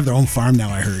 They have their own farm now,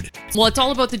 I heard. Well, it's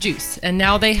all about the juice. And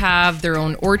now they have their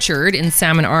own orchard in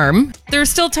Salmon Arm. They're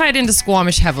still tied into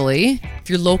Squamish heavily. If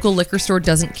your local liquor store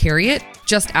doesn't carry it,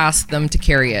 just ask them to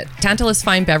carry it. Tantalus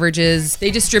Fine Beverages, they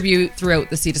distribute throughout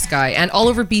the Sea to Sky and all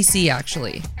over BC,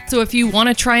 actually. So if you want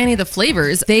to try any of the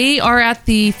flavors, they are at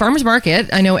the farmers market.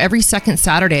 I know every second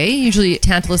Saturday. Usually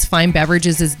Tantalus Fine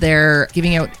Beverages is there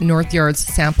giving out North Yards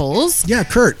samples. Yeah,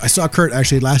 Kurt. I saw Kurt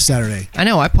actually last Saturday. I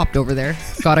know, I popped over there,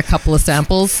 got a couple of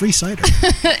samples. Free cider.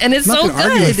 And it's I'm not so gonna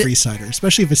argue with good. free cider,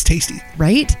 especially if it's tasty.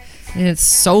 Right? And it's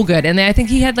so good. And I think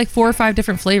he had like 4 or 5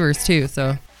 different flavors too.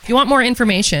 So if you want more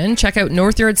information, check out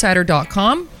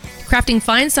northyardcider.com. Crafting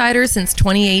fine cider since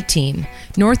 2018.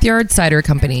 North Yard Cider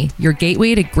Company, your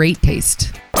gateway to great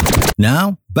taste.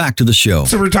 Now, back to the show.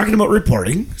 So we're talking about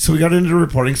reporting. So we got into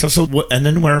reporting stuff. So and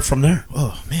then where from there?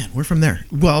 Oh man, where from there?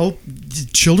 Well,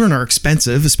 children are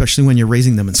expensive, especially when you're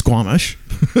raising them in Squamish.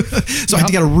 So I had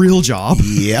to get a real job.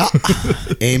 Yeah.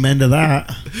 Amen to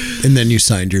that. And then you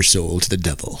signed your soul to the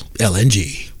devil,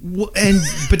 LNG.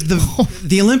 But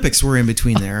the Olympics were in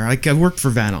between there. I worked for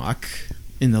VANOC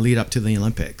in the lead up to the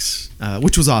Olympics,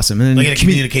 which was awesome. And then Like in a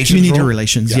communications community role?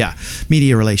 relations, yeah,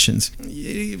 media relations.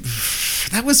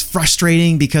 That was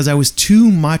frustrating because I was too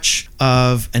much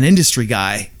of an industry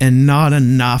guy and not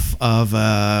enough of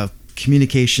a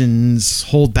communications,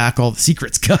 hold back all the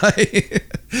secrets guy.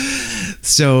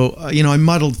 So, I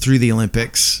muddled through the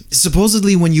Olympics.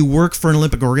 Supposedly, when you work for an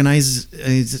Olympic organized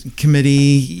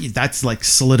committee, that's like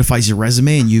solidifies your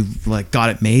resume and you've like got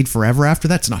it made forever after.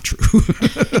 That's not true.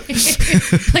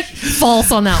 Like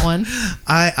false on that one.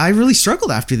 I really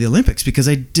struggled after the Olympics because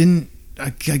I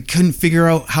couldn't figure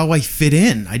out how I fit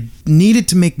in. I needed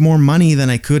to make more money than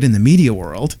I could in the media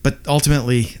world, but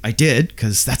ultimately I did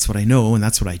because that's what I know and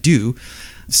that's what I do.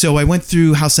 So I went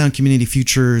through How Sound Community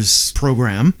Futures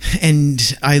program,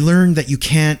 and I learned that you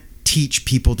can't teach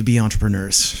people to be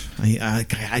entrepreneurs.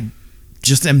 I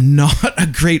just am not a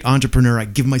great entrepreneur. I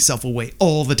give myself away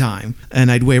all the time,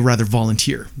 and I'd way rather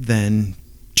volunteer than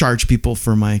charge people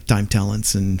for my time,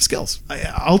 talents, and skills. I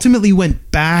ultimately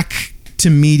went back to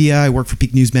media. I worked for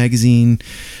Peak News Magazine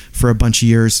for a bunch of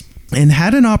years and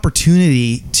had an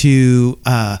opportunity to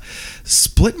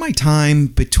split my time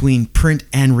between print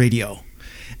and radio.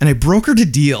 And I brokered a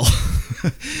deal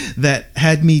that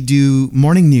had me do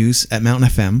morning news at Mountain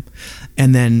FM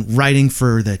and then writing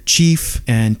for the Chief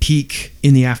and Peak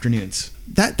in the afternoons.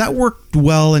 That worked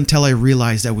well until I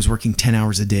realized I was working 10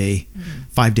 hours a day,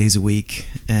 5 days a week,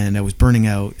 and I was burning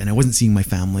out and I wasn't seeing my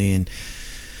family. And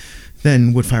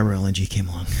then Woodfire LNG came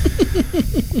along.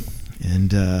 And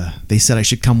they said I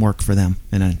should come work for them,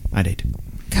 and I did.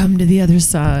 Come to the other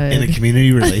side. In the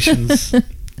community relations.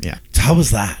 Yeah. So how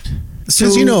was that?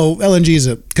 Because LNG is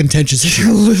a contentious issue.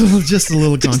 Just a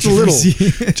little Just a little, controversy.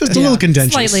 just a little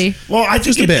contentious. Slightly. Well, I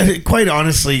think Just a bit. quite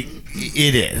honestly,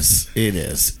 it is. It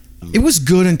is. It was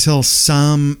good until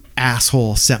some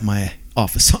asshole set my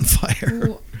office on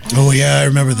fire. Oh yeah, I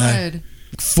remember that.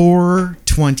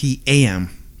 4:20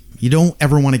 a.m. You don't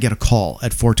ever want to get a call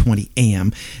at 4:20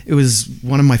 a.m. It was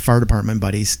one of my fire department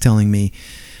buddies telling me,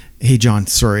 "Hey John,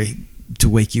 sorry to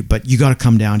wake you, but you got to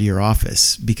come down to your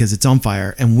office because it's on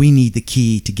fire and we need the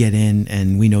key to get in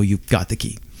and we know you've got the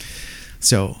key."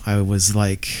 So I was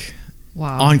like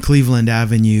on Cleveland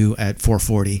Avenue at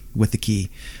 4:40 with the key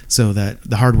so that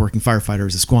the hardworking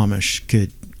firefighters of Squamish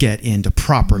could get in to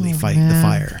properly fight the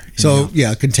fire. So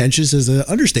yeah, contentious is an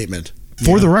understatement.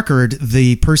 For the record,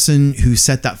 the person who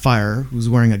set that fire, who was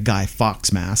wearing a Guy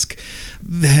Fawkes mask,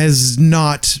 has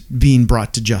not been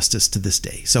brought to justice to this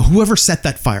day. So whoever set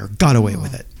that fire got away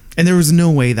with it. And there was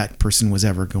no way that person was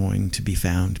ever going to be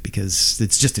found because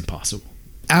it's just impossible.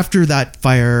 After that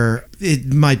fire,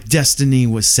 my destiny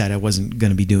was set. I wasn't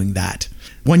going to be doing that.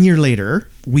 1 year later,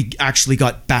 we actually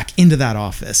got back into that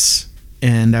office.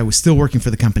 And I was still working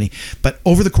for the company. But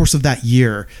over the course of that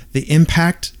year, the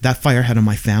impact that fire had on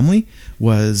my family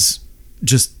was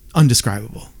just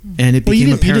undescribable. And it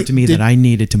became apparent to me that I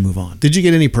needed to move on. Did you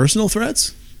get any personal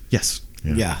threats? Yes.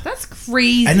 Yeah. That's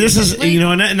crazy. And this is,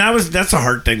 Like, that's a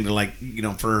hard thing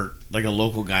to for like a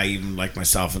local guy, even like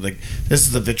myself. Like this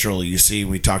is the vitriol you see.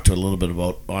 We talked to a little bit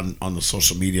about on the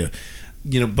social media,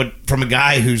 but from a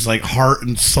guy who's like heart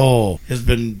and soul has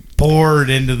been poured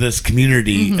into this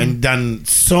community and done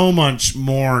so much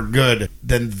more good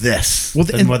than this,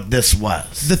 than what this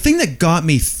was. The thing that got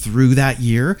me through that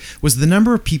year was the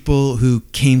number of people who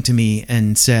came to me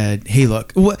and said, "Hey,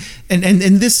 look," and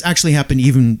this actually happened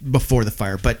even before the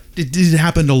fire, but it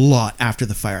happened a lot after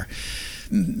the fire.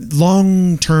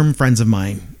 Long-term friends of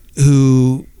mine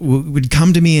who would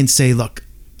come to me and say, "Look,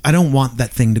 I don't want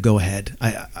that thing to go ahead.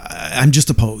 I'm just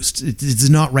opposed. It's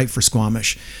not right for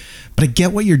Squamish. But I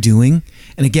get what you're doing,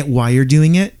 and I get why you're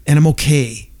doing it, and I'm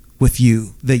okay with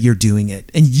you that you're doing it.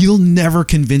 And you'll never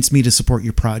convince me to support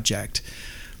your project.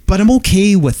 but I'm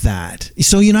okay with that.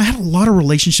 So, I had a lot of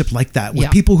relationships like that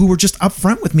with people who were just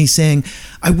upfront with me saying,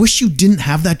 I wish you didn't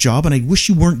have that job and I wish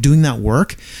you weren't doing that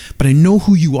work, but I know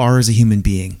who you are as a human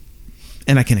being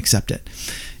and I can accept it.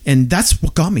 And that's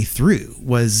what got me through,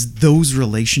 was those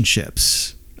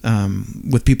relationships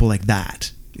with people like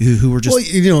that. Who were just...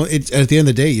 Well, at the end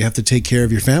of the day, you have to take care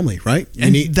of your family, right?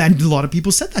 And a lot of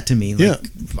people said that to me. Like,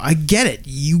 I get it.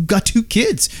 You got 2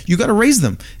 kids. You got to raise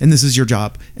them. And this is your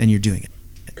job, and you're doing it.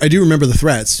 I do remember the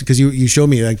threats, because you showed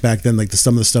me like back then, like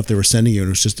some of the stuff they were sending you, and it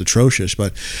was just atrocious.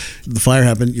 But the fire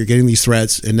happened, you're getting these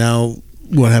threats, and now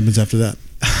what happens after that?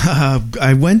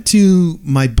 I went to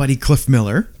my buddy Cliff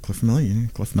Miller. Cliff Miller,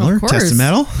 Of course. Test of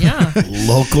Metal. Yeah.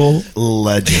 Local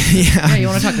legend. Yeah, you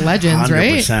want to talk legends,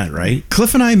 right? 100%, right?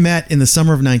 Cliff and I met in the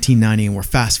summer of 1990 and we're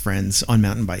fast friends on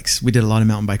mountain bikes. We did a lot of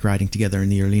mountain bike riding together in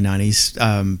the early 90s.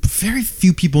 Very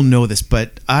few people know this,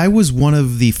 but I was one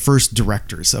of the first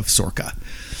directors of Sorka.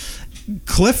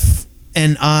 Cliff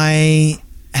and I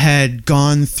had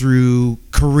gone through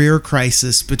career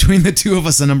crisis between the two of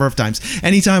us a number of times.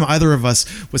 Anytime either of us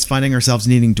was finding ourselves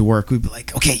needing to work, we'd be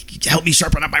like, okay, help me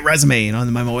sharpen up my resume.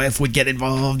 And my wife would get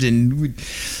involved.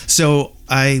 So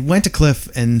I went to Cliff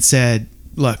and said,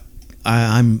 look,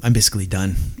 I'm basically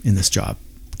done in this job.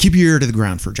 Keep your ear to the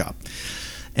ground for a job.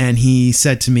 And he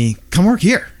said to me, come work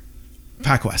here.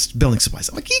 PacWest, building supplies.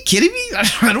 I'm like, are you kidding me?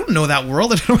 I don't know that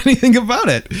world. I don't know anything about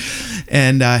it.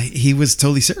 And he was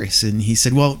totally serious. And he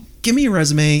said, well, give me your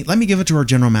resume. Let me give it to our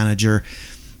general manager.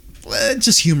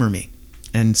 Just humor me.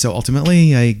 And so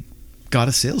ultimately, I got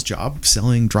a sales job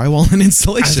selling drywall and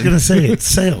installation. I was going to say, it's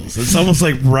sales. It's almost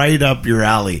like right up your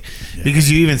alley. Yeah. Because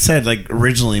you even said, like,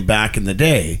 originally back in the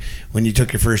day, when you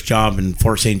took your first job in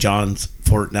Fort St. John's,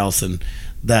 Fort Nelson,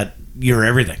 that you're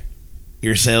everything.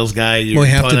 You're a sales guy, you're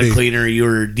a toilet cleaner,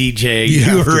 you're a DJ,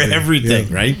 you were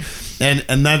everything, right?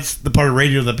 And that's the part of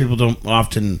radio that people don't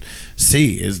often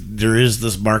see, is there is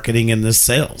this marketing and this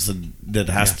sales that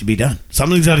has to be done.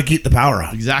 Something's got to keep the power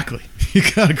on. Exactly. You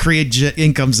got to create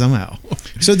income somehow.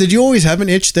 So did you always have an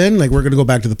itch then? Like, we're going to go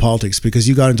back to the politics, because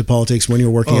you got into politics when you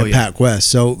were working at PacWest.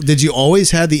 So did you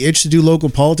always have the itch to do local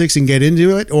politics and get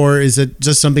into it? Or is it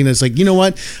just something that's like, you know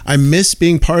what, I miss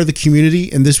being part of the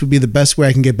community and this would be the best way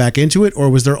I can get back into it? Or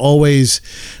was there always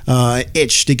an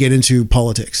itch to get into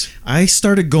politics? I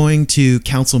started going to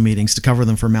council meetings to cover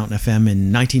them for Mountain FM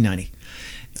in 1990.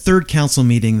 Third council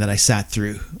meeting that I sat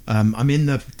through. I'm in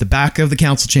the back of the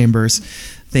council chambers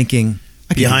thinking...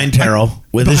 Behind Terrell,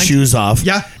 with his shoes off.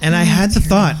 Yeah, and I had the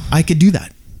thought, I could do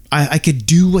that. I could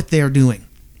do what they're doing.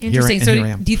 Interesting.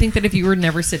 So do you think that if you were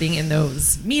never sitting in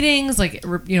those meetings, like,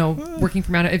 working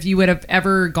from out, if you would have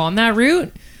ever gone that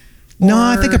route? No,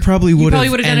 I think I probably would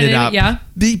have ended up. Yeah.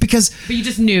 But you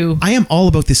just knew. I am all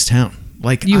about this town.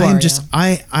 Like,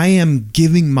 I am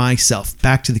giving myself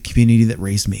back to the community that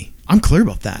raised me. I'm clear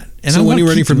about that. And so when are you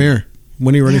running for mayor?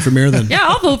 When are you running for mayor then? Yeah,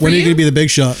 I'll vote for you. When are you going to be the big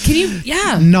shot? Can you?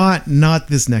 Yeah. Not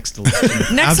this next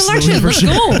election. Next election, let's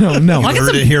go. No. You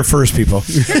heard it here first, people.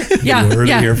 Yeah. You heard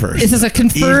it here first. This is a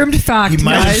confirmed fact, He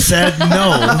might have guys. said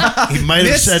no. He might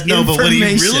have said no, but what he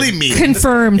really means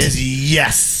Confirmed. is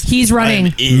yes. He's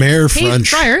running. Mayor Hey, French.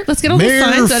 Fryer, let's get all Mayor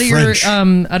the signs French.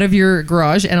 out of your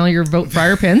garage and all your vote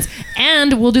Fryer pins,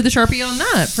 and we'll do the Sharpie on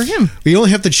that for him. We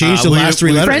only have to change the last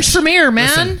 3 letters. French for mayor,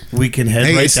 man. We can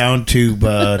head down to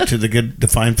the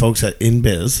fine folks at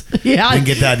InBiz. Yeah. We can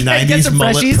get that Get 90s some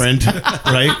mullet freshies. print,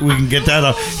 right? We can get that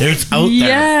up. It's out Yes.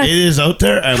 there. It is out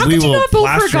there, and How we could you will not vote for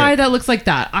a plaster guy it. that looks like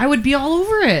that? I would be all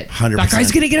over it. 100%. That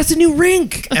guy's gonna get us a new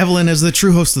rink. Evelyn, as the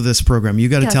true host of this program, you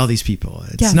got to Yes. tell these people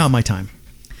it's Yes. not my time.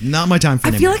 Not my time for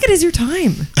I feel like it is your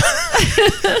time.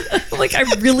 Like, I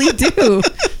really do.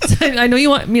 I know you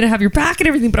want me to have your back and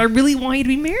everything, but I really want you to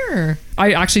be mayor.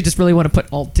 I actually just really want to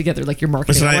put all together, like, your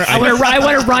marketing. Listen, I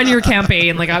want to run your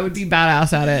campaign. Like, I would be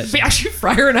badass at it. But actually,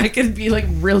 Fryer and I could be, like,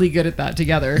 really good at that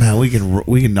together. Man, we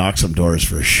can knock some doors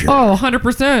for sure. Oh,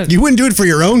 100%. You wouldn't do it for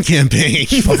your own campaign.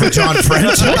 For John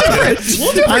French.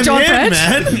 We'll do it for I'm John in,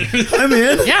 French. man. I'm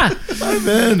in. Yeah. I'm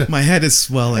in. my head is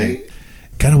swelling.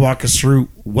 Kind of walk us through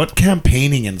what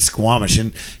campaigning in Squamish,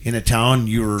 in a town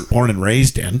you were born and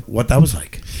raised in, what that was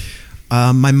like.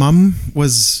 My mom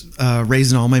was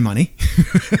raising all my money,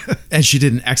 and she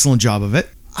did an excellent job of it.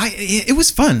 It was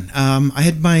fun. I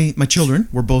had my children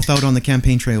were both out on the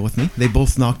campaign trail with me. They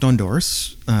both knocked on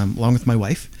doors, along with my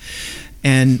wife.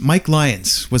 And Mike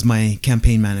Lyons was my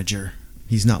campaign manager.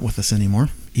 He's not with us anymore.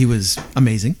 He was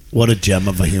amazing. What a gem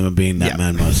of a human being that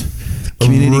man was.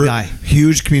 Community guy.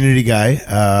 Huge community guy,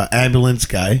 ambulance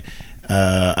guy.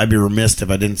 I'd be remiss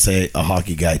if I didn't say a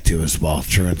hockey guy too as well.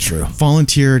 True and true.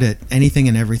 Volunteered at anything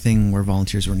and everything where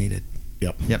volunteers were needed.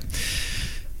 Yep.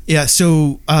 Yeah,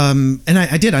 so and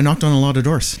I did. I knocked on a lot of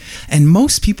doors, and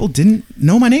most people didn't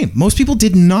know my name. Most people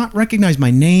did not recognize my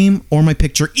name or my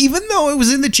picture, even though it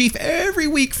was in the Chief every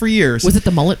week for years. Was it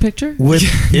the mullet picture? Was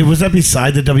that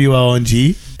beside the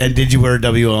WLNG? And did you wear a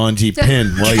WLNG pin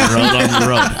while you were out on the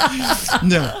road?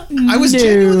 No, I was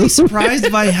genuinely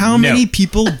surprised by how many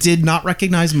people did not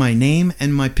recognize my name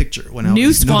and my picture when I New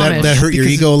was. Squamish. That hurt your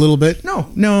ego a little bit?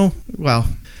 No. Well.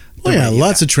 Oh yeah,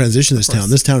 lots of transition in this town.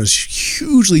 This town is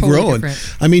hugely Totally growing.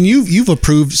 different. I mean, you've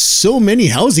approved so many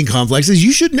housing complexes.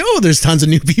 You should know there's tons of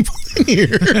new people in here.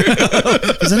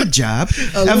 Is that a jab?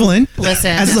 Evelyn,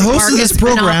 Listen, as the host of Marcus this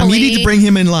program, Monopoly. you need to bring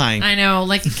him in line. I know,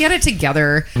 like, get it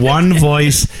together. One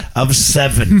voice of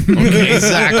 7. Okay,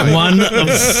 Exactly. 1 of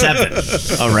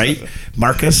 7. All right,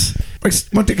 Marcus.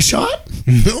 Want to take a shot?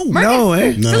 No,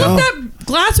 eh? No. Fill up that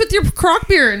glass with your crock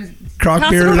beer and Crock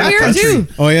pass beer it over and here Backcountry.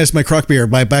 too. Oh yes, my crock beer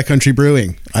by Backcountry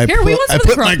Brewing. I Here, we want some of the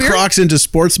put crock my beer. Crocs into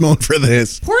sports mode for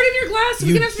this. Pour it in your glass so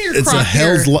we can have some of your It's a crock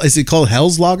Hell's. beer. Is it called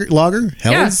Hell's Lager? Yeah,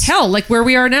 Hell's. hell, like where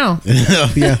we are now.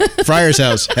 Oh, yeah, Friar's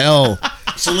House. Hell.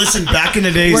 So listen, back in the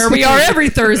days. Where we are every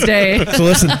Thursday. So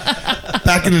listen,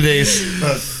 back in the days.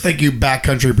 Thank you,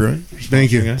 Backcountry Brewing.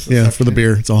 Thank you. Yeah, for the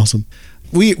beer. It's awesome.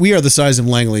 We are the size of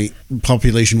Langley,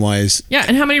 population wise, Yeah,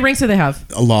 and how many rinks do they have?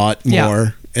 a lot more,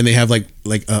 Yeah. and they have like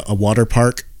a water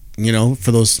park,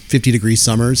 for those 50-degree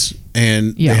summers,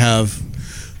 and Yeah. they have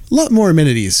a lot more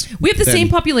amenities. We have the than same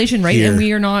population, right?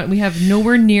 here. And we have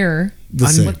nowhere near The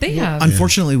same. what they have.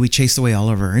 Unfortunately, we chased away all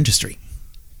of our industry.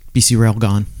 BC Rail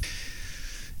gone.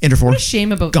 What a Interfor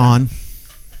shame about gone.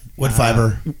 Wood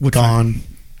fiber. wood gone.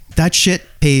 That shit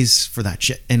pays for that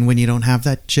shit, and when you don't have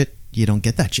that shit, you don't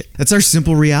get that shit. That's our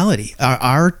simple reality.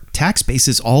 Our tax base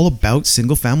is all about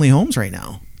single-family homes right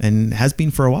now, and has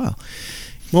been for a while.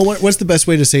 Well, what's the best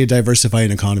way to say diversify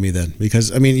an economy then?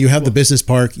 Because I mean, you have the business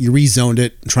park, you rezoned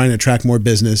it, trying to attract more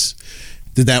business.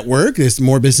 Did that work? There's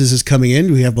more businesses coming in.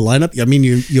 Do we have the lineup? I mean,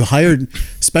 you hired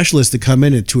specialists to come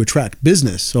in and to attract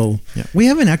business. So Yeah. We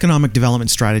have an economic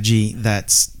development strategy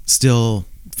that's still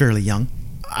fairly young.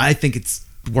 I think it's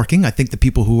working. I think the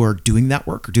people who are doing that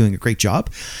work are doing a great job.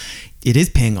 It is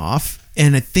paying off.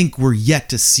 And I think we're yet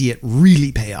to see it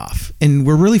really pay off. And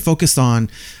we're really focused on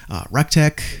rec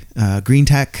tech, green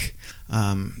tech,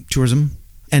 tourism,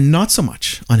 and not so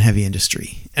much on heavy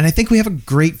industry. And I think we have a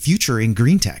great future in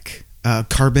green tech.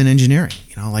 Carbon engineering,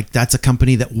 that's a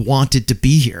company that wanted to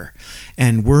be here,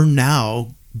 and we're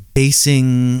now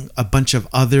basing a bunch of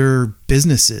other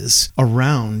businesses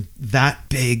around that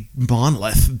big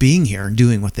monolith being here and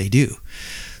doing what they do.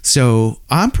 So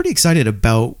I'm pretty excited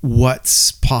about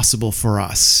what's possible for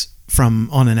us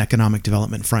on an economic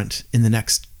development front in the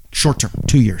next short term,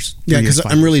 2 years. yeah, 3 years, because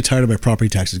 5 I'm years. really tired of my property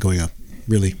taxes going up.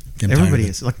 Really, I'm tired Everybody of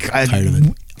it. is. Like, Tired of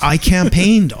it. I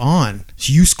campaigned on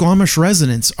you Squamish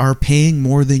residents are paying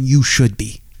more than you should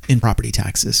be in property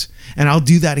taxes. And I'll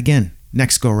do that again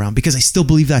next go around because I still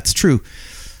believe that's true.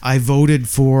 I voted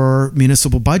for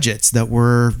municipal budgets that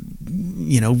were,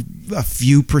 a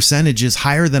few percentages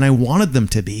higher than I wanted them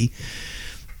to be.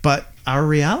 But our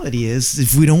reality is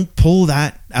if we don't pull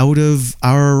that out of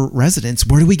our residents,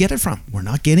 where do we get it from? We're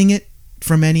not getting it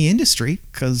from any industry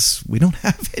because we don't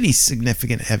have any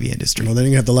significant heavy industry. Well, then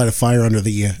you have to light a fire under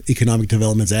the economic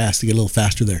development's ass to get a little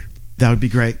faster there. That would be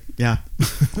great. Yeah.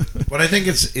 But I think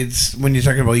it's when you're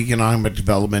talking about economic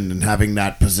development and having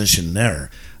that position there,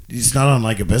 it's not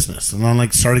unlike a business. It's not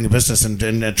unlike starting a business and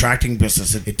attracting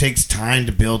business. It takes time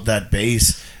to build that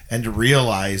base and to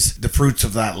realize the fruits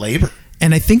of that labor.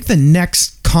 And I think the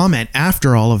next comment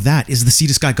after all of that is the Sea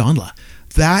to Sky Gondola.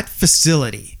 That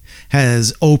facility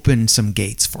has opened some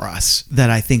gates for us that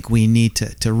I think we need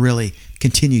to really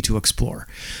continue to explore.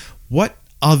 What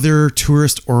other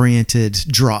tourist-oriented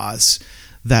draws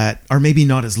that are maybe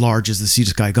not as large as the Sea to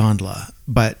Sky Gondola,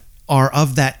 but are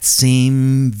of that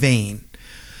same vein?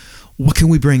 What can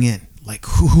we bring in? Like,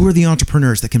 who are the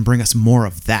entrepreneurs that can bring us more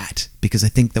of that? Because I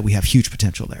think that we have huge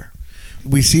potential there.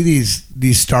 We see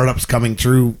these startups coming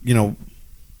through, the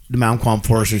Mount Quam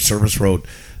Forestry Service Road,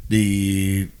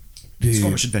 the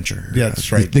Squamish Adventure. Yeah,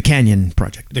 that's right. The Canyon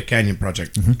Project. The Canyon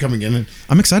Project coming in.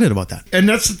 I'm excited about that. And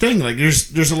that's the thing. Like,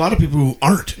 there's a lot of people who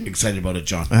aren't excited about it,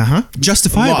 John.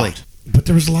 Justifiably. A lot. But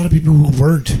there was a lot of people who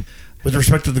weren't with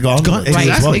respect to the gondola. Right,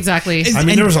 as well. exactly. I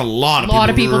mean, there was a lot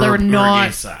of people that were not-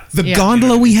 against that. The Yeah.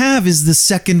 gondola we have is the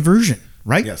second version,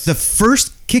 right? Yes. The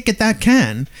first kick at that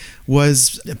can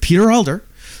was Peter Alder,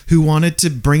 who wanted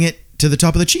to bring it to the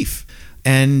top of the Chief.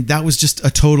 And that was just a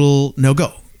total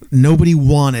no-go. Nobody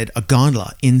wanted a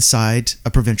gondola inside a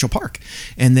provincial park.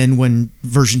 And then when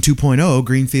version 2.0,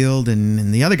 Greenfield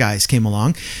and the other guys came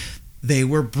along, they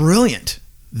were brilliant.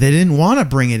 They didn't want to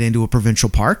bring it into a provincial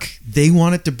park. They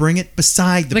wanted to bring it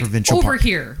beside the Like provincial over park.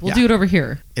 here. We'll Yeah. do it over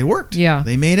here. It worked. Yeah.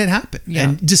 They made it happen. Yeah.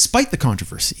 And despite the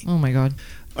controversy. Oh my God.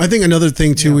 I think another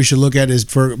thing too we should look at is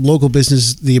for local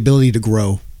business the ability to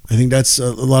grow. I think that's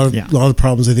a lot of the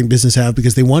problems I think business have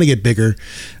because they want to get bigger,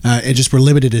 and just we're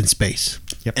limited in space.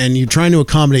 Yep. And you're trying to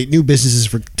accommodate new businesses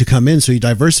to come in, so you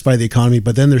diversify the economy.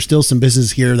 But then there's still some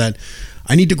business here that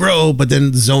I need to grow, but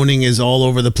then zoning is all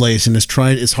over the place, and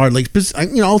it's hard. Like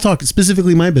I'll talk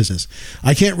specifically my business.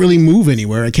 I can't really move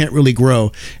anywhere. I can't really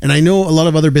grow, and I know a lot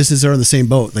of other businesses are in the same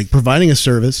boat. Like providing a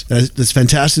service that's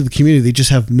fantastic to the community, they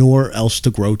just have nowhere else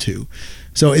to grow to.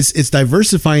 So it's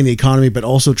diversifying the economy, but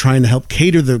also trying to help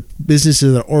cater the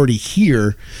businesses that are already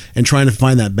here and trying to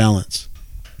find that balance.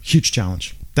 Huge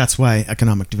challenge. That's why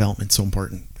economic development is so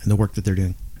important and the work that they're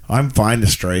doing. I'm fine to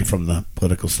stray from the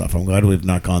political stuff. I'm glad we've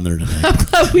not gone there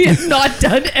tonight. We have not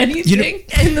done anything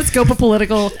in the scope of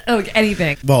political,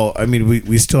 anything. Well, I mean,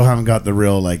 we still haven't got the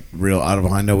real out of.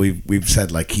 I know we've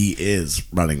said like he is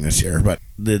running this year, but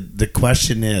the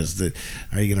question is that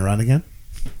are you going to run again?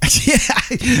 Yeah,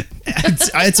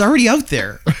 it's already out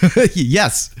there.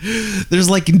 Yes, there's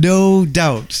like no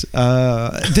doubt.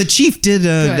 The chief did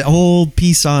a whole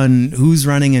piece on who's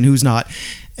running and who's not.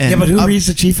 And yeah, but who reads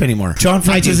the chief anymore? John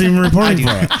French isn't even reporting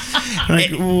for it.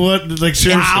 Like what? Like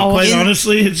seriously, quite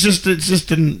honestly, it's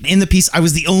just in the piece. I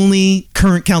was the only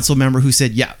current council member who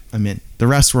said, "Yeah, I'm in." The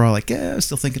rest were all like, "Yeah,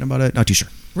 still thinking about it. Not too sure."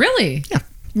 Really? Yeah.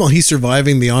 Well, he's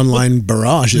surviving the online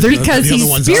barrage. Because The he's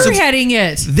other ones aren't. spearheading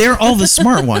it. They're all the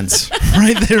smart ones,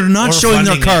 right? They're not showing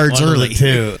their cards early.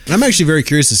 too. I'm actually very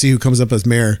curious to see who comes up as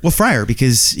mayor. Well, Fryer,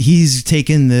 because he's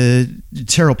taken the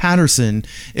Terrell Patterson.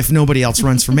 If nobody else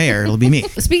runs for mayor, it'll be me.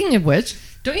 Speaking of which,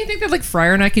 don't you think that like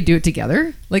Fryer and I could do it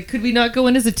together? Like, could we not go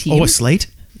in as a team? Oh, a slate?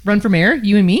 Run for mayor,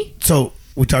 you and me? So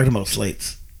we talked about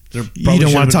slates. You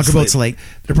don't want to talk about slate.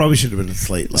 There probably should have been a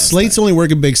slate last Slate's time. only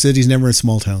work in big cities, never in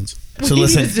small towns. So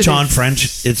listen, John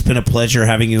French, it's been a pleasure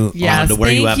having you Yes, on the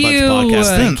Where You At thank Buds you.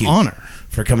 podcast. Thank It's an you. honor.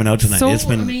 For coming out tonight. So It's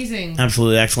been amazing.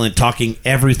 absolutely excellent talking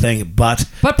everything but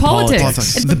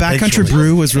politics. The Backcountry Thanks,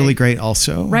 Brew was really great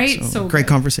also. Right, so great good.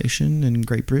 conversation and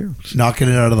great beer. knocking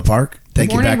it out of the park.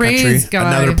 Thank Morning you, Rays Backcountry.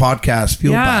 guy. Another podcast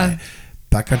fueled Yeah.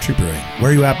 by Backcountry Brewing.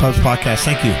 Where You At Buds podcast.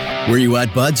 Thank you. Where You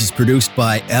At Buds is produced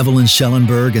by Evelyn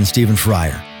Schellenberg and Stephen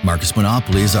Fryer. Marcus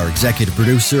Monopoly is our executive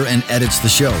producer and edits the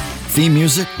show. Theme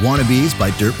music, Wannabes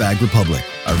by Dirtbag Republic.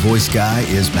 Our voice guy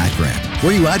is Matt Grant.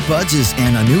 Where You At Buds is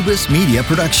an Anubis Media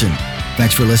production.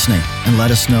 Thanks for listening, and let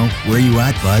us know where you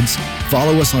at, buds.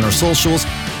 Follow us on our socials.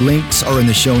 Links are in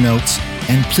the show notes,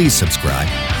 and please subscribe.